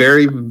trade is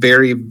very,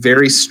 very,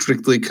 very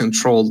strictly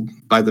controlled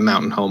by the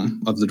mountain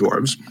home of the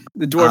dwarves.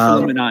 The dwarf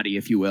Illuminati,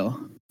 if you will.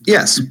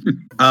 Yes.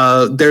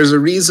 There's a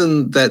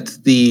reason that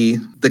the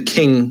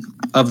king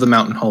of the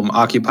mountain home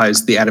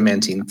occupies the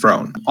adamantine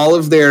throne.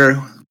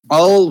 The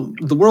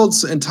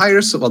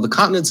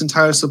continent's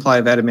entire supply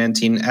of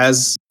adamantine,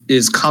 as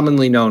is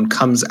commonly known,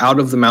 comes out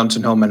of the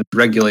mountain home and is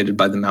regulated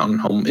by the mountain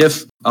home.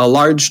 If a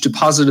large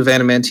deposit of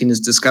adamantine is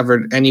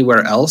discovered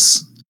anywhere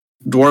else,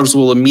 dwarves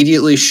will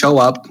immediately show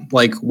up,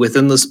 like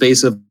within the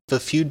space of, A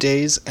few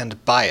days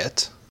and buy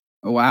it.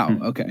 Oh, wow.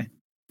 Okay.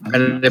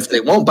 and if they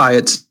won't buy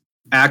it,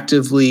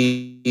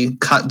 actively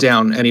cut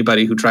down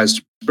anybody who tries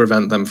to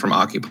prevent them from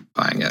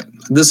occupying it.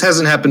 This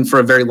hasn't happened for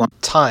a very long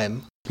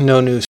Time. No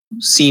new.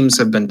 seams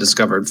have been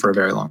discovered for a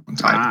very long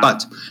time.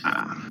 But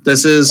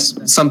this is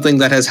something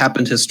that has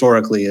happened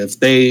historically. If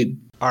they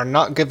Are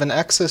not given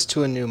access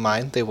to a new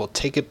mine, they will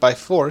take it by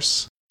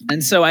force.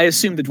 And so I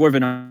assume the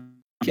dwarven are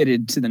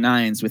kitted to the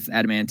nines with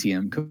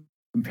adamantium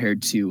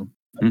compared to.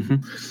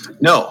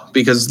 no,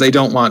 because they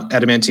don't want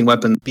adamantine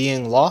weapons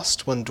Being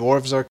lost when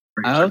dwarves are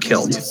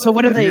killed. So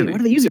what do they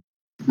use it?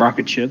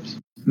 Rocket ships.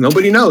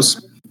 Nobody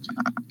knows.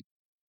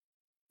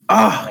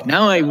 Oh,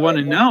 now I want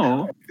to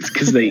know. It's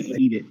because they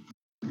eat it.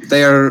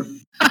 They are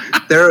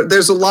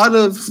there's a lot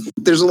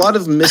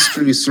of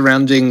mystery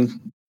surrounding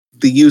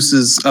the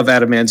uses of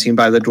adamantine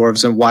by the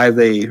dwarves and why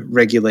they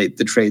regulate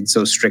the trade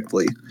so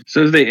strictly.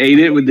 So if they ate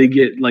it, would they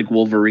get like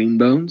Wolverine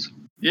bones?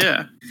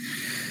 Yeah.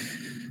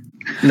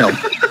 No.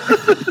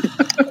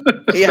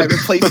 Yeah, it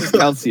replaces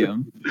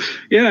calcium.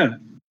 Yeah.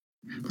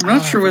 I'm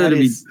not sure whether that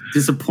to be is-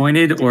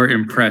 disappointed or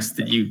impressed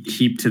that you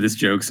keep to this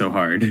joke so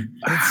hard.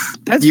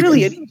 That's You-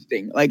 really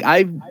interesting. Like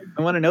I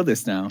want to know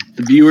this now.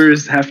 The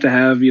viewers have to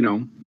have,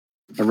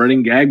 a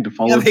running gag to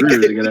follow through.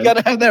 They we gotta,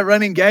 gotta have that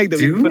running gag that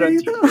we Do put on.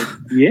 we, though?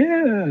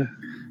 yeah.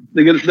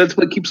 That's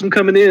what keeps them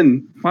coming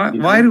in.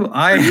 Why do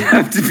I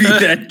have to be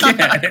that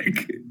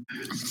gag?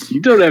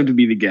 You don't have to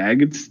be the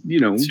gag. It's,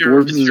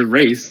 dwarves is a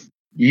race.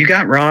 You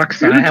got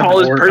rocks. You're I the have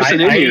tallest orc.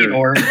 person in I here. eat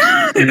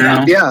orcs, you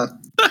know? Yeah.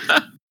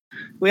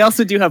 We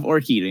also do have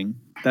orc eating.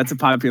 That's a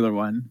popular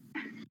one.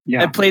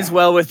 Yeah. It plays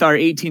well with our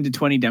 18 to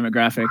 20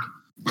 demographic.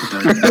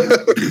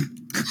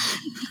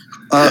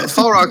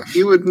 Falrock,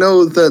 you would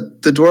know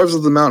that the dwarves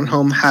of the mountain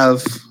home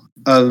have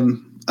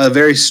a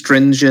very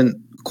stringent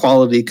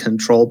quality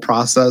control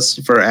process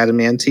for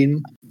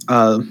adamantine.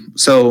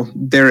 So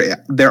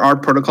there are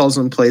protocols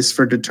in place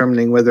for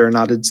determining whether or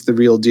not it's the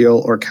real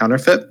deal or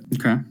counterfeit.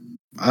 Okay.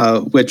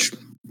 Which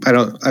I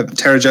don't.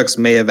 Terrajex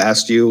may have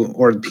asked you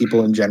or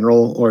people in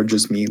general or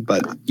just me,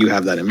 but you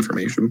have that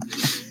information.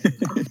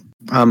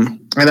 And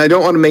I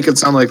don't want to make it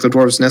sound like the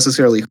dwarves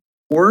necessarily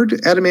hoard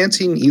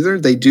adamantine either.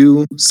 They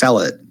do sell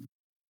it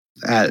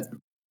at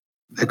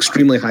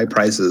extremely high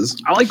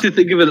prices. I like to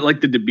think of it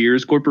like the De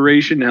Beers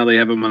Corporation, how they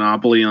have a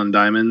monopoly on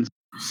diamonds.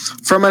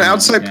 From an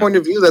outside yeah. point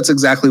of view, that's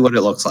exactly what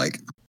it looks like.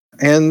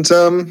 And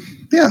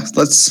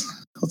let's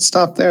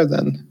stop there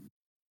then.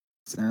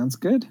 Sounds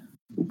good.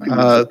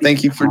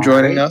 Thank you for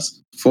joining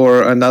us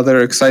for another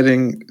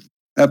exciting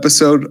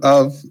episode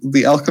of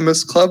the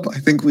Alchemist Club. I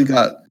think we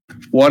got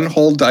one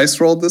whole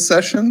dice roll this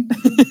session.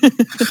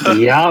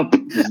 Yup.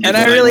 And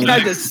I really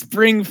had to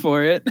spring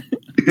for it.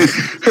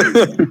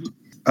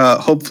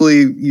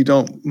 Hopefully you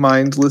don't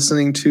mind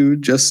listening to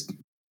just,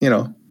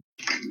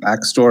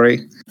 backstory.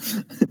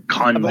 A bunch of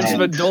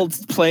Content.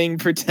 adults playing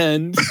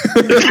pretend.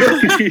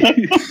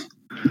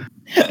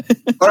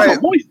 All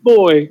right, Moist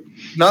boy.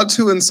 not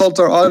to insult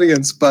our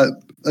audience, but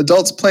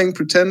adults playing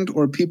pretend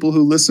or people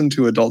who listen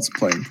to adults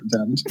playing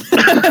pretend.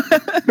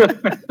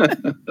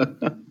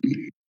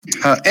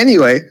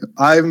 Anyway,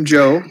 I'm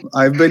Joe.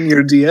 I've been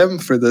your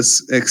DM for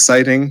this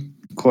exciting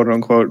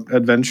quote-unquote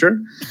adventure.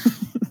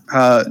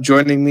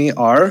 Joining me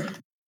are...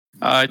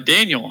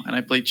 Daniel, and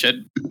I play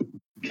Ched.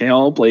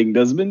 Kale playing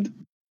Desmond.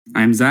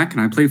 I'm Zach,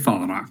 and I play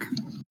Fallenrock.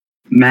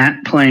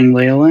 Matt playing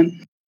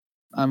Leyland.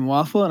 I'm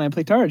Waffle and I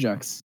play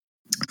Tarajux.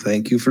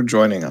 Thank you for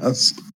joining us.